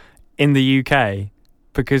people in the UK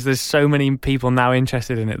because there's so many people now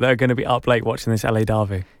interested in it that are going to be up late watching this LA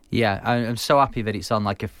Derby. Yeah, I'm so happy that it's on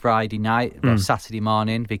like a Friday night or Saturday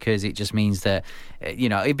morning because it just means that, you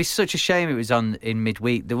know, it'd be such a shame it was on in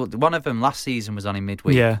midweek. One of them last season was on in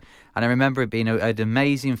midweek. Yeah. And I remember it being an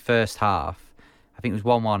amazing first half. I think it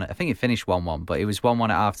was 1-1. I think it finished 1-1, but it was 1-1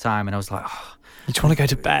 at half time. And I was like, oh, you just want to go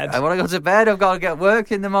to bed. I want to go to bed. I've got to get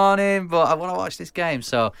work in the morning, but I want to watch this game.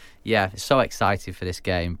 So, yeah, so excited for this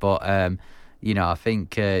game. But, you know, I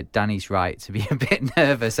think Danny's right to be a bit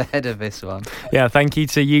nervous ahead of this one. Yeah, thank you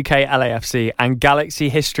to UK LAFC and Galaxy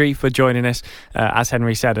History for joining us. As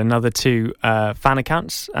Henry said, another two fan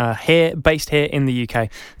accounts based here in the UK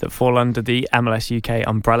that fall under the MLS UK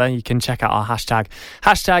umbrella. You can check out our hashtag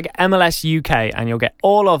MLS UK, and you'll get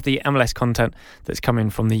all of the MLS content that's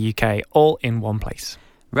coming from the UK all in one place.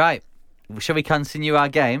 Right. Shall we continue our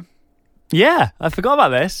game? Yeah, I forgot about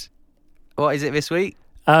this. What is it this week?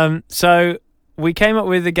 So we came up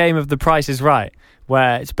with a game of The Price is Right,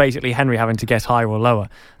 where it's basically Henry having to guess higher or lower.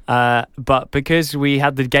 But because we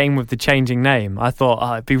had the game with the changing name, I thought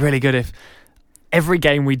it'd be really good if every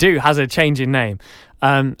game we do has a changing name.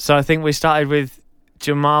 So I think we started with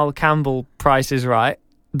Jamal Campbell Price is Right.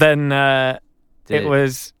 Then it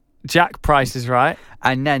was Jack Price is Right.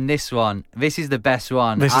 And then this one. This is the best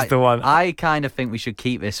one. This is the one. I kind of think we should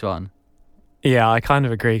keep this one. Yeah, I kind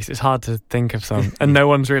of agree because it's hard to think of some and no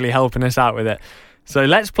one's really helping us out with it. So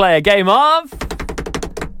let's play a game of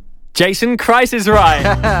Jason Christ is Right.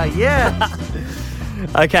 Yeah.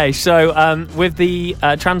 Okay, so with the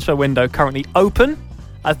transfer window currently open,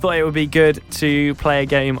 I thought it would be good to play a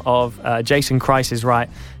game of Jason Christ is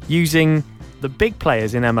Right using the big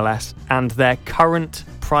players in MLS and their current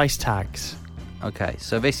price tags. Okay,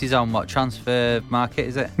 so this is on what, Transfer Market,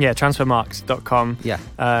 is it? Yeah, transfermarks.com. Yeah.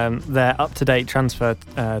 They're up-to-date transfer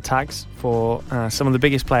tags for some of the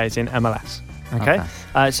biggest players in MLS.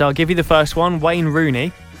 Okay. So I'll give you the first one. Wayne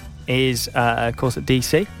Rooney is, of course, at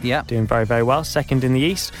DC. Yeah. Doing very, very well. Second in the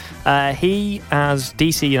East. He, as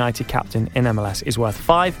DC United captain in MLS, is worth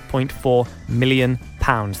 £5.4 million.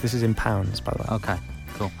 This is in pounds, by the way. Okay,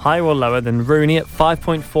 cool. Higher or lower than Rooney at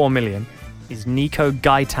 £5.4 million is Nico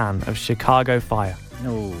Gaitan of Chicago Fire.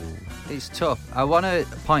 No, it's tough. I want to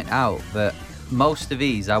point out that most of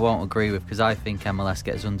these I won't agree with because I think MLS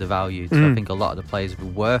gets undervalued. So I think a lot of the players will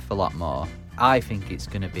be worth a lot more. I think it's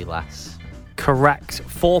going to be less. Correct.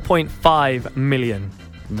 4.5 million.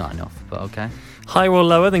 Not enough, but okay. Higher or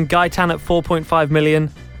lower than Gaitan at 4.5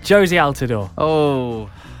 million, Josie Altidore. Oh,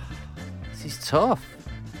 this is tough.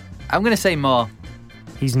 I'm going to say more.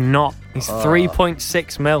 He's not. He's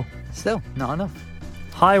 3.6 mil. Still, not enough.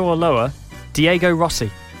 Higher or lower, Diego Rossi.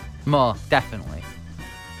 More, definitely.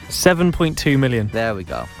 7.2 million. There we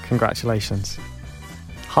go. Congratulations.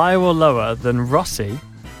 Higher or lower than Rossi,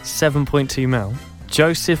 7.2 mil,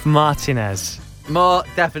 Joseph Martinez. More,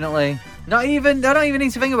 definitely. I don't even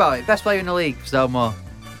need to think about it. Best player in the league, so more.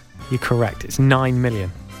 You're correct. It's 9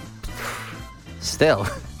 million. Still.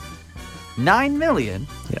 9 million?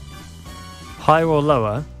 Yeah. Higher or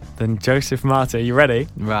lower than Joseph Martinez. You ready?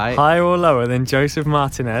 Right. Higher or lower than Joseph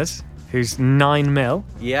Martinez, who's 9 mil.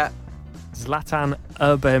 Yeah. Zlatan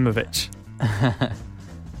Ibrahimovic.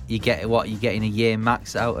 You get what you get in a year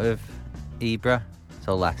max out of Ibra,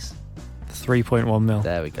 so less. 3.1 mil.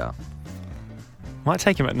 There we go. Might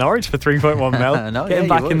take him at Norwich for 3.1 mil. No, Get him yeah,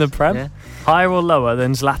 back you in the would. Prem. Yeah. Higher or lower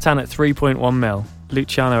than Zlatan at 3.1 mil?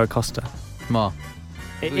 Luciano Acosta. More.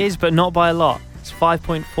 It is, but not by a lot. It's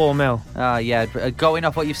 5.4 mil. Yeah, going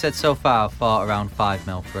off what you've said so far, I thought around 5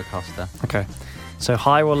 mil for Acosta. Okay. So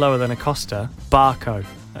higher or lower than Acosta? Barco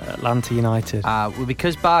at Atlanta United. Well,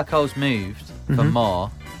 because Barco's moved for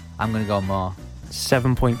more, I'm going to go more.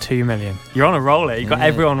 7.2 million. You're on a roll here. You got Yeah.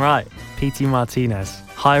 everyone right. PT Martinez.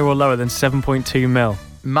 Higher or lower than 7.2 mil?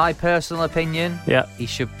 My personal opinion, Yeah. he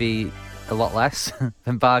should be a lot less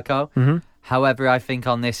than Barco. Mm-hmm. However, I think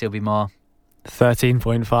on this he'll be more.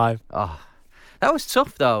 13.5. Oh, that was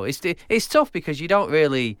tough though. It's tough because you don't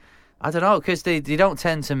really, I don't know, because they don't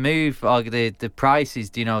tend to move, or the prices,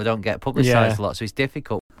 don't get publicised a lot, so it's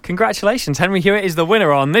difficult. Congratulations, Henry Hewitt is the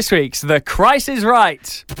winner on this week's The Price is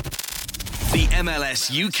Right. The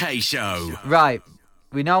MLS UK show. Right.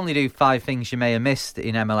 We normally do 5 things you may have missed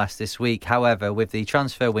in MLS this week. However, with the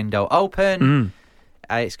transfer window open,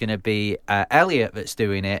 it's going to be Elliot that's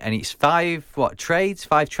doing it, and it's 5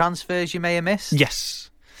 transfers you may have missed.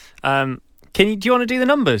 Yes. Do you want to do the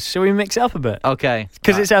numbers? Shall we mix it up a bit? Okay.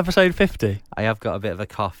 Because it's episode 50. I have got a bit of a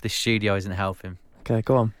cough. This studio isn't helping. Okay,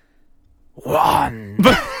 go on. 1.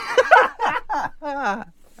 1.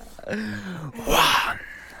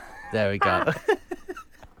 There we go.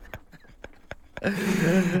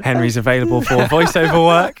 Henry's available for voiceover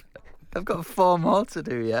work. I've got 4 more to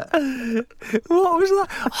do yet. What was that?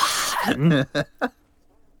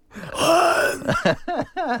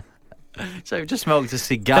 So I've just smoked a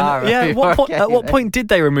cigar. At what point did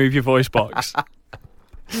they remove your voice box?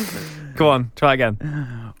 Go on, try again.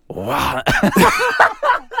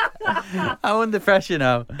 I'm under pressure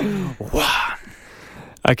now. 1.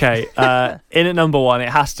 Okay, in at number 1, it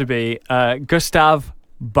has to be Gustav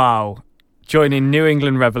Bau, joining New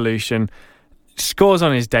England Revolution. Scores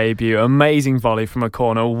on his debut, amazing volley from a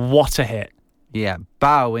corner. What a hit. Yeah,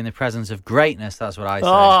 Bow in the presence of greatness, that's what I say.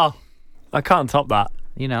 Oh, I can't top that.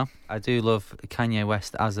 I do love Kanye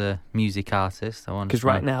West as a music artist. Because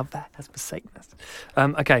right now, that has forsaken us.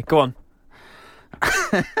 Okay, go on.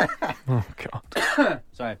 Oh, God.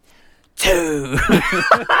 Sorry. 2.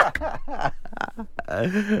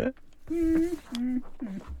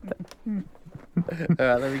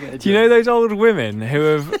 Do you know those old women who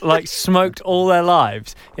have smoked all their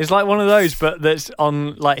lives? It's like one of those, but that's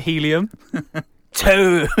on helium.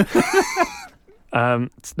 2.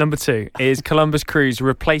 Number 2 is Columbus Crew's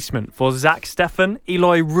replacement for Zach Steffen,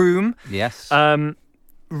 Eloy Room. Yes.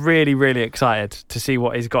 Really, really excited to see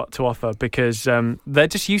what he's got to offer, because they're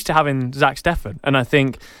just used to having Zach Steffen, and I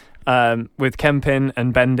think with Kempin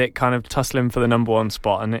and Bendik kind of tussling for the number 1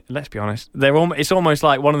 spot, and let's be honest, it's almost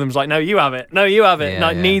like one of them's like, no, you have it.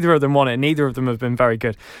 Neither of them want it. Neither of them have been very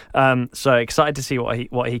good. So excited to see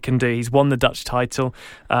what he can do. He's won the Dutch title,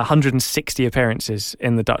 160 appearances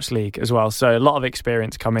in the Dutch league as well. So a lot of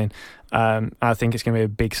experience coming. I think it's going to be a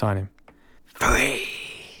big signing. 3.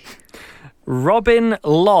 Robin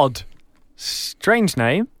Lodd, strange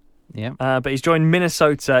name. Yeah. But he's joined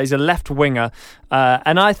Minnesota. He's a left winger.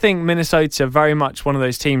 And I think Minnesota very much one of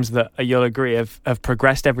those teams that you'll agree have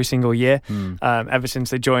progressed every single year ever since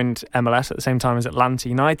they joined MLS at the same time as Atlanta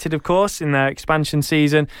United, of course, in their expansion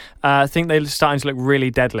season. I think they're starting to look really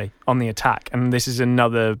deadly on the attack, and this is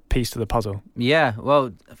another piece to the puzzle. Yeah,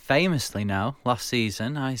 well, famously now, last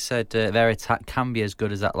season, I said their attack can be as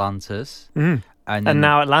good as Atlanta's. And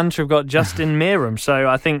now Atlanta have got Justin Meram, so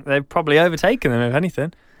I think they've probably overtaken them, if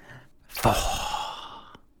anything. 4.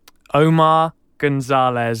 Omar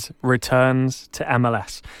Gonzalez returns to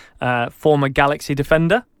MLS. Former Galaxy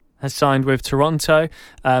defender, has signed with Toronto,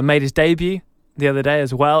 made his debut the other day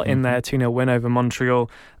as well in their 2-0 win over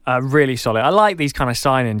Montreal. Really solid. I like these kind of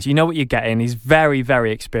signings. You know what you're getting. He's very,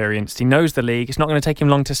 very experienced. He knows the league. It's not going to take him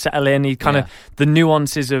long to settle in. He kind of the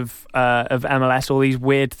nuances of MLS, all these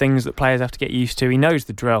weird things that players have to get used to. He knows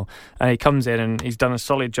the drill, and he comes in and he's done a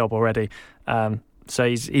solid job already. So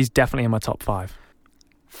he's definitely in my top 5.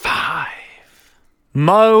 5.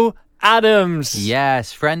 Mo Adams.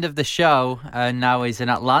 Yes, friend of the show, and now he's an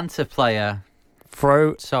Atlanta player.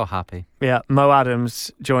 So happy. Yeah, Mo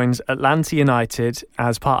Adams joins Atlanta United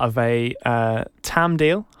as part of a TAM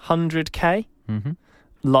deal, 100K. A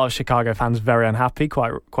lot of Chicago fans very unhappy,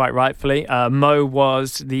 quite rightfully. Mo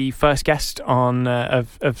was the first guest on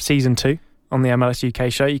of season 2 on the MLS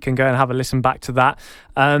UK show. You can go and have a listen back to that.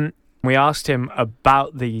 We asked him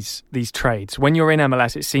about these trades. When you're in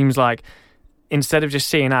MLS, it seems like instead of just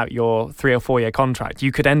seeing out your 3 or 4 year contract,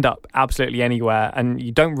 you could end up absolutely anywhere, and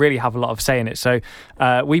you don't really have a lot of say in it. So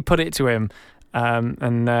we put it to him,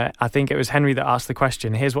 and I think it was Henry that asked the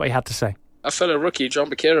question. Here's what he had to say. a fellow rookie, John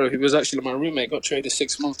Baquero, who was actually my roommate, got traded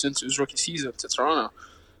 6 months into his rookie season to Toronto.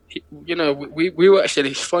 We were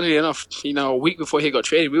actually, funnily enough, a week before he got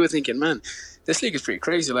traded, we were thinking, man, this league is pretty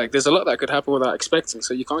crazy. Like, there's a lot that could happen without expecting,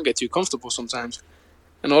 so you can't get too comfortable sometimes.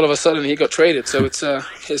 And all of a sudden, he got traded. So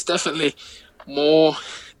it's definitely more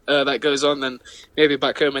that goes on than maybe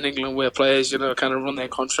back home in England, where players, kind of run their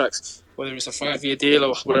contracts, whether it's a 5-year deal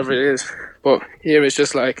or whatever it is. But here it's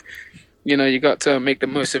just like, you got to make the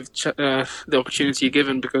most of the opportunity you're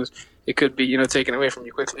given, because it could be, taken away from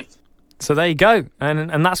you quickly. So there you go.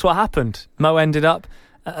 And that's what happened. Mo ended up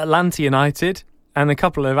at Atlanta United, and a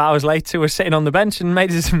couple of hours later was sitting on the bench and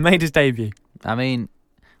made his debut. I mean,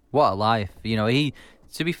 what a life.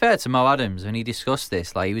 To be fair to Mo Adams, when he discussed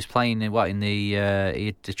this, like, he was playing he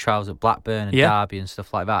had the trials at Blackburn and Derby and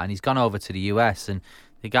stuff like that, and he's gone over to the US, and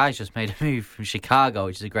the guy's just made a move from Chicago,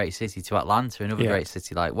 which is a great city, to Atlanta, another great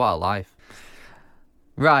city. Like, what a life.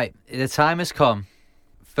 Right, the time has come.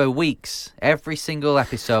 For weeks, every single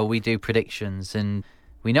episode we do predictions, and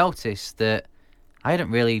we noticed that I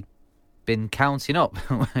hadn't really been counting up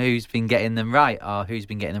who's been getting them right or who's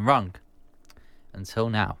been getting them wrong until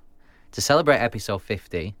now. To celebrate episode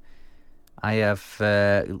 50, I have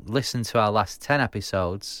listened to our last 10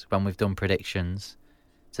 episodes when we've done predictions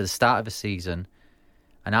to the start of the season,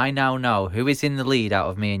 and I now know who is in the lead out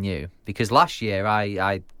of me and you, because last year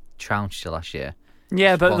I trounced you last year.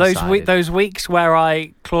 Yeah, but those weeks where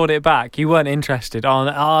I clawed it back, you weren't interested. Oh,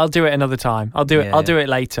 I'll do it another time. I'll do it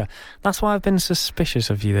later. That's why I've been suspicious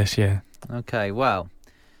of you this year. Okay, well,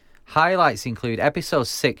 highlights include episode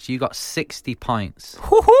 6. You got 60 points.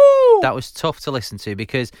 Woohoo! That was tough to listen to,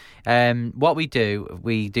 because what we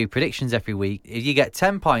do predictions every week. If you get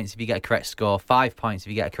 10 points, if you get a correct score, 5 points if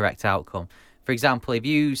you get a correct outcome. For example, if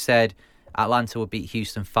you said Atlanta would beat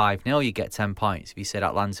Houston 5-0, you'd get 10 points. If you said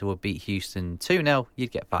Atlanta would beat Houston 2-0,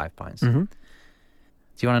 you'd get 5 points. Mm-hmm. Do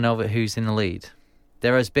you want to know who's in the lead?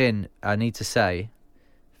 There has been, I need to say,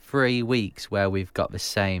 3 weeks where we've got the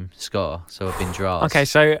same score, so it's been draws. Okay,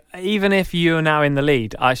 so even if you are now in the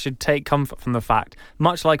lead, I should take comfort from the fact,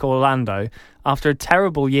 much like Orlando, after a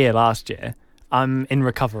terrible year last year, I'm in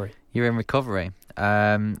recovery. You're in recovery.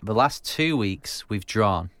 The last 2 weeks, we've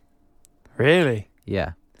drawn. Really?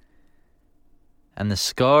 Yeah. And the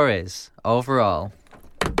score is, overall,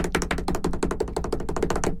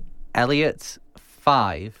 Elliot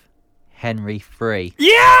 5, Henry 3.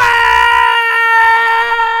 Yes!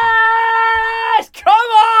 Come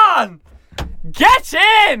on! Get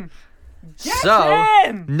in! Get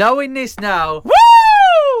in! Knowing this now,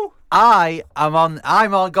 woo! I'm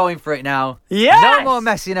on going for it now. Yes! No more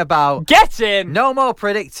messing about. Get in! No more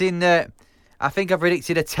predicting that. I think I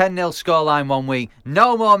predicted a 10-0 scoreline 1 week.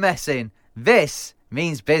 No more messing. This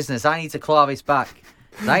means business. I need to claw this back.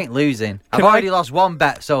 I ain't losing. I've already lost 1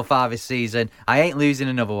 bet so far this season. I ain't losing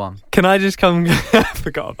another one. Can I just come... I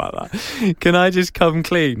forgot about that. Can I just come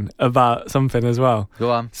clean about something as well?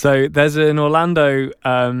 Go on. So there's an Orlando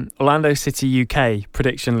City UK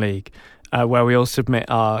prediction league where we all submit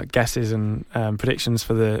our guesses and predictions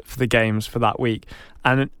for the games for that week.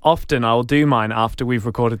 And often I'll do mine after we've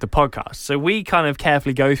recorded the podcast. So we kind of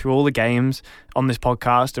carefully go through all the games on this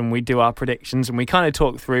podcast, and we do our predictions, and we kind of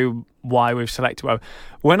talk through why we've selected whatever.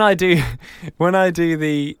 When I do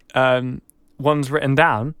the ones written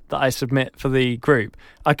down that I submit for the group,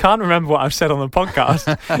 I can't remember what I've said on the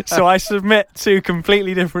podcast. So I submit 2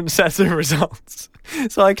 completely different sets of results.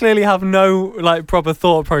 So I clearly have no proper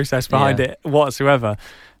thought process behind it whatsoever.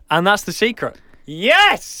 And that's the secret.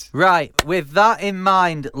 Yes! Right, with that in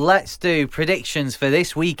mind, let's do predictions for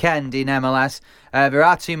this weekend in MLS. There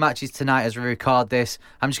are 2 matches tonight as we record this.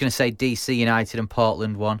 I'm just going to say DC United and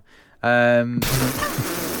Portland won.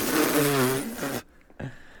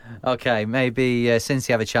 Okay, maybe Cincy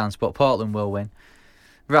have a chance, but Portland will win.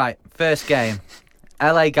 Right, first game.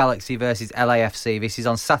 LA Galaxy versus LAFC. This is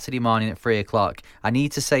on Saturday morning at 3 o'clock. I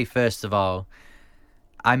need to say, first of all,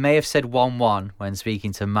 I may have said 1-1 when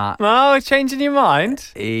speaking to Matt. Oh, changing your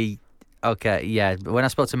mind? Okay, yeah. When I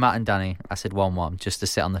spoke to Matt and Danny, I said 1-1, just to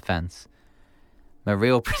sit on the fence. My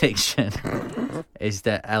real prediction is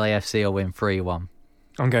that LAFC will win 3-1.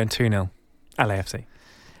 I'm going 2-0, LAFC.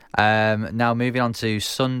 Now moving on to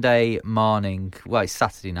Sunday morning. Well, it's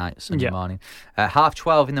Saturday night, Sunday morning.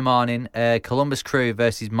 12:30 in the morning, Columbus Crew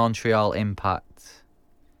versus Montreal Impact.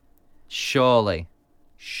 Surely,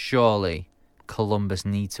 Columbus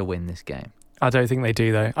need to win this game. I don't think they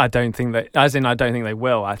do, though. I don't think they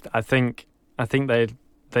will. I think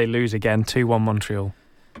they lose again, 2-1 Montreal.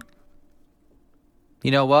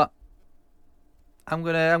 You know what? I'm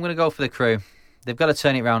gonna go for the Crew. They've got to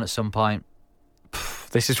turn it around at some point.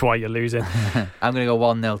 This is why you're losing. I'm gonna go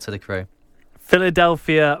 1-0 to the Crew.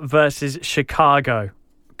 Philadelphia versus Chicago.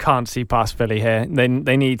 Can't see past Philly here.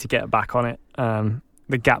 They need to get back on it.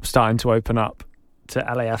 The gap's starting to open up to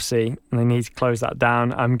LAFC, and they need to close that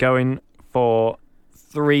down. I'm going for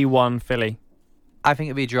 3-1 Philly. I think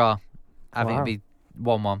it'd be a draw. I think it'd be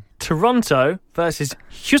 1-1. Toronto versus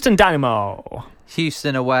Houston Dynamo.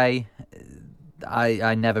 Houston away.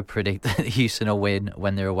 I never predict that Houston will win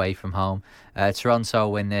when they're away from home. Toronto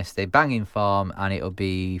will win this. They bang in form, and it'll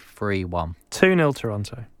be 3-1. 2-0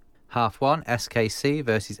 Toronto. Half one, SKC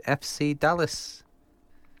versus FC Dallas.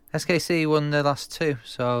 SKC won the last two,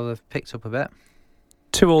 so they've picked up a bit.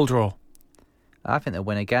 2-2 draw. I think they'll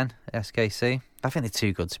win again, SKC. I think they're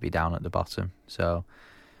too good to be down at the bottom, so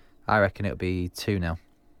I reckon it'll be 2-0.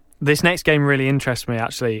 This next game really interests me,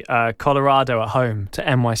 actually. Colorado at home to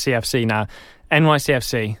NYCFC. Now,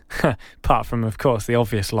 NYCFC, apart from, of course, the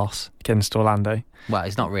obvious loss against Orlando. Well,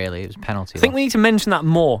 it's not really. It was a penalty. I think we need to mention that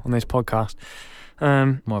more on this podcast.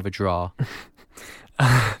 More of a draw.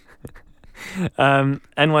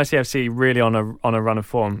 NYCFC really on a run of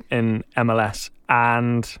form in MLS,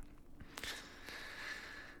 and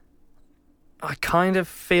I kind of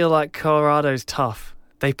feel like Colorado's tough.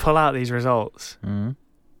 They pull out these results. Mm.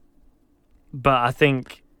 But I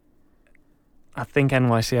think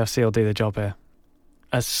NYCFC will do the job here.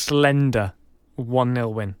 A slender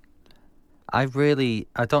 1-0 win. I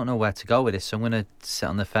don't know where to go with this, so I'm going to sit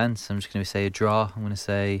on the fence. I'm just going to say a draw. I'm going to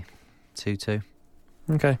say 2-2.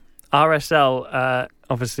 Okay. RSL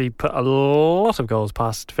obviously put a lot of goals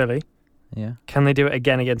past Philly. Yeah. Can they do it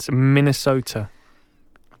again against Minnesota?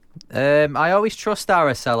 I always trust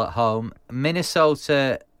RSL at home.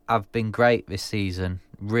 Minnesota have been great this season.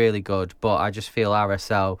 Really good. But I just feel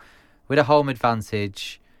RSL with a home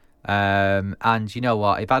advantage. And you know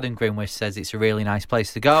what? If Adam Greenwich says it's a really nice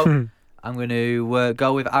place to go, I'm going to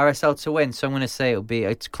go with RSL to win. So I'm going to say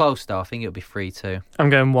it's close though. I think it'll be 3-2.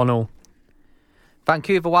 I'm going 1-1.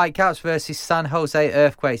 Vancouver Whitecaps versus San Jose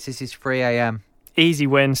Earthquakes. This is 3 a.m. Easy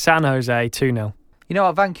win. San Jose 2-0. You know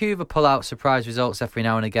what? Vancouver pull out surprise results every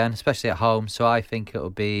now and again, especially at home. So I think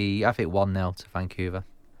 1-0 to Vancouver.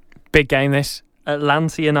 Big game this.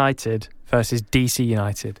 Atlanta United versus DC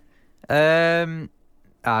United. I'm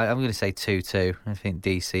going to say 2-2. I think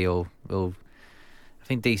DC will. I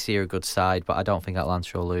think DC are a good side, but I don't think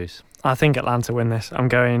Atlanta will lose. I think Atlanta win this. I'm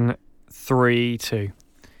going 3-2.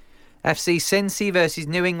 FC Cincy versus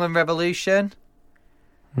New England Revolution.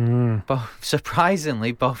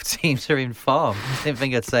 Surprisingly, both teams are in form. I didn't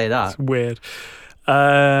think I'd say that. It's weird.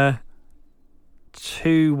 2-1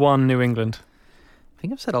 New England. I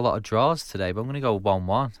think I've said a lot of draws today, but I'm going to go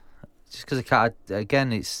 1-1. Just because I can't.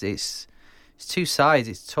 Again, it's two sides.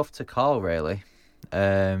 It's tough to call, really.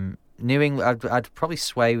 New England. I'd probably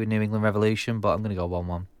sway with New England Revolution, but I'm going to go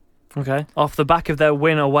 1-1. Okay. Off the back of their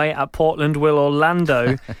win away at Portland, will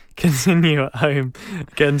Orlando continue at home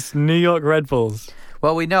against New York Red Bulls?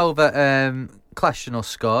 Well, we know that Kljestan will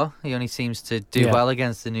score. He only seems to do well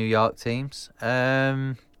against the New York teams.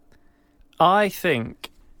 I think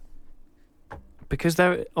because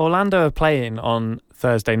Orlando are playing on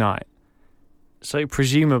Thursday night, so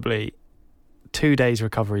presumably 2 days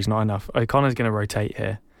recovery is not enough. O'Connor's going to rotate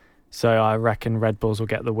here, so I reckon Red Bulls will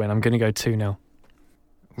get the win. I'm going to go 2-0.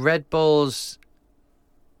 Red Bulls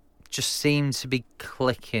just seem to be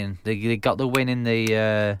clicking. They got the win in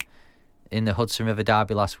the Hudson River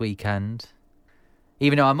Derby last weekend.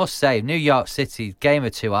 Even though I must say, New York City, game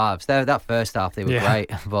of two halves. That first half they were great,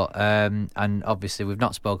 but and obviously we've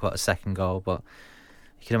not spoke about the second goal, but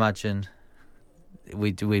you can imagine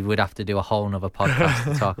we would have to do a whole other podcast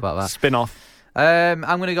to talk about that. Spin off. I'm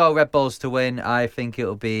going to go Red Bulls to win. I think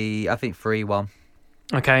 3-1.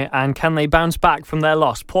 Okay, and can they bounce back from their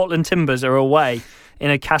loss? Portland Timbers are away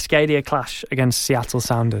in a Cascadia clash against Seattle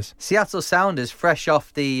Sounders. Seattle Sounders, fresh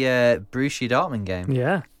off the Borussia Dortmund game.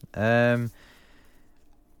 Yeah.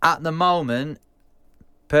 At the moment,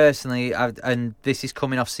 personally, and this is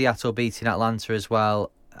coming off Seattle beating Atlanta as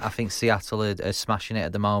well, I think Seattle are smashing it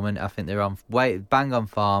at the moment. I think they're bang on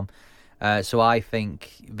form. So I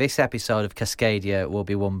think this episode of Cascadia will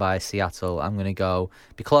be won by Seattle. I'm going to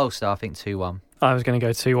be close though, I think 2-1. I was going to go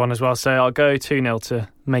 2-1 as well, so I'll go 2-0 to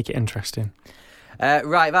make it interesting.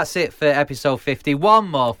 Right, that's it for episode 50. One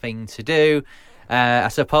more thing to do. I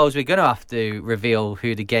suppose we're going to have to reveal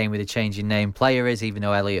who the game with the changing name player is, even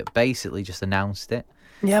though Elliot basically just announced it.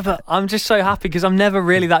 Yeah, but I'm just so happy because I'm never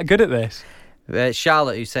really that good at this.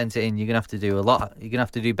 Charlotte, who sent it in, you're going to have to do a lot. You're going to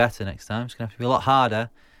have to do better next time. It's going to have to be a lot harder.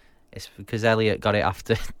 It's because Elliot got it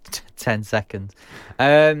after 10 seconds.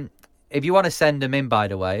 If you want to send them in, by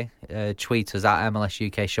the way, tweet us at MLS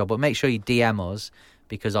UK Show, but make sure you DM us,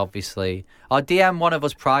 because obviously, or DM one of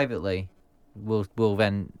us privately, we'll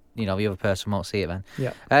then, the other person won't see it then.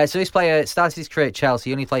 Yeah. So this player started his career at Chelsea.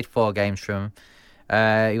 He only played 4 games from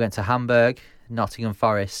him. He went to Hamburg, Nottingham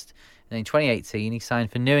Forest, and in 2018 he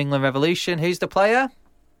signed for New England Revolution. Who's the player?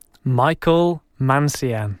 Michael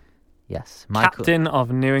Mancian. Yes, Captain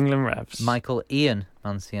of New England Revs. Michael Ian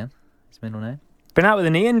Mancian, his middle name. Been out with a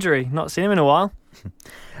knee injury. Not seen him in a while.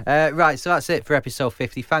 Right, so that's it for episode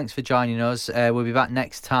 50. Thanks for joining us. We'll be back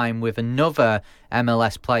next time with another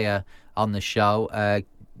MLS player on the show.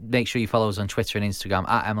 Make sure you follow us on Twitter and Instagram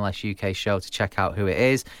at MLS UK Show to check out who it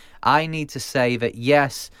is. I need to say that,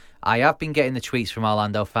 yes, I have been getting the tweets from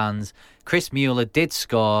Orlando fans. Chris Mueller did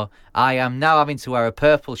score. I am now having to wear a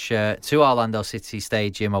purple shirt to Orlando City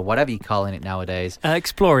Stadium, or whatever you're calling it nowadays.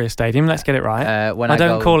 Exploria Stadium, let's get it right. I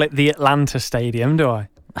don't call it the Atlanta Stadium, do I?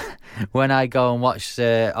 When I go and watch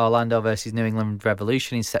Orlando versus New England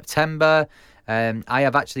Revolution in September, I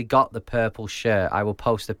have actually got the purple shirt. I will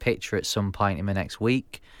post a picture at some point in the next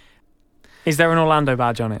week. Is there an Orlando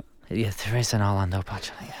badge on it? Yeah, there is an Orlando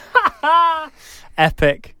badge on it.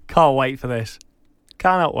 Epic. Can't wait for this.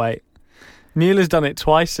 Cannot wait. Mueller's done it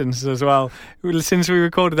twice since as well. Since we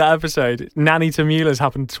recorded that episode, Nanny to Mueller's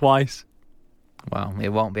happened twice. Well, it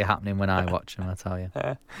won't be happening when I watch them, I tell you.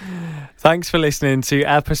 Thanks for listening to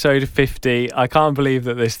episode 50. I can't believe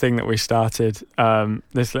that this thing that we started,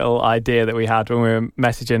 this little idea that we had when we were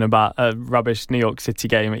messaging about a rubbish New York City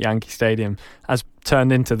game at Yankee Stadium, has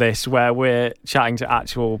turned into this, where we're chatting to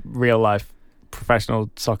actual real-life professional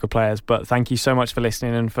soccer players. But thank you so much for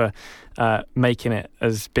listening and for making it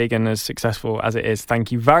as big and as successful as it is.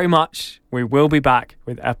 Thank you very much. We will be back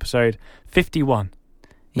with episode 51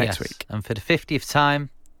 next week. And for the 50th time,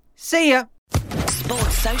 see ya!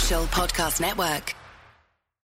 Sports Social Podcast Network.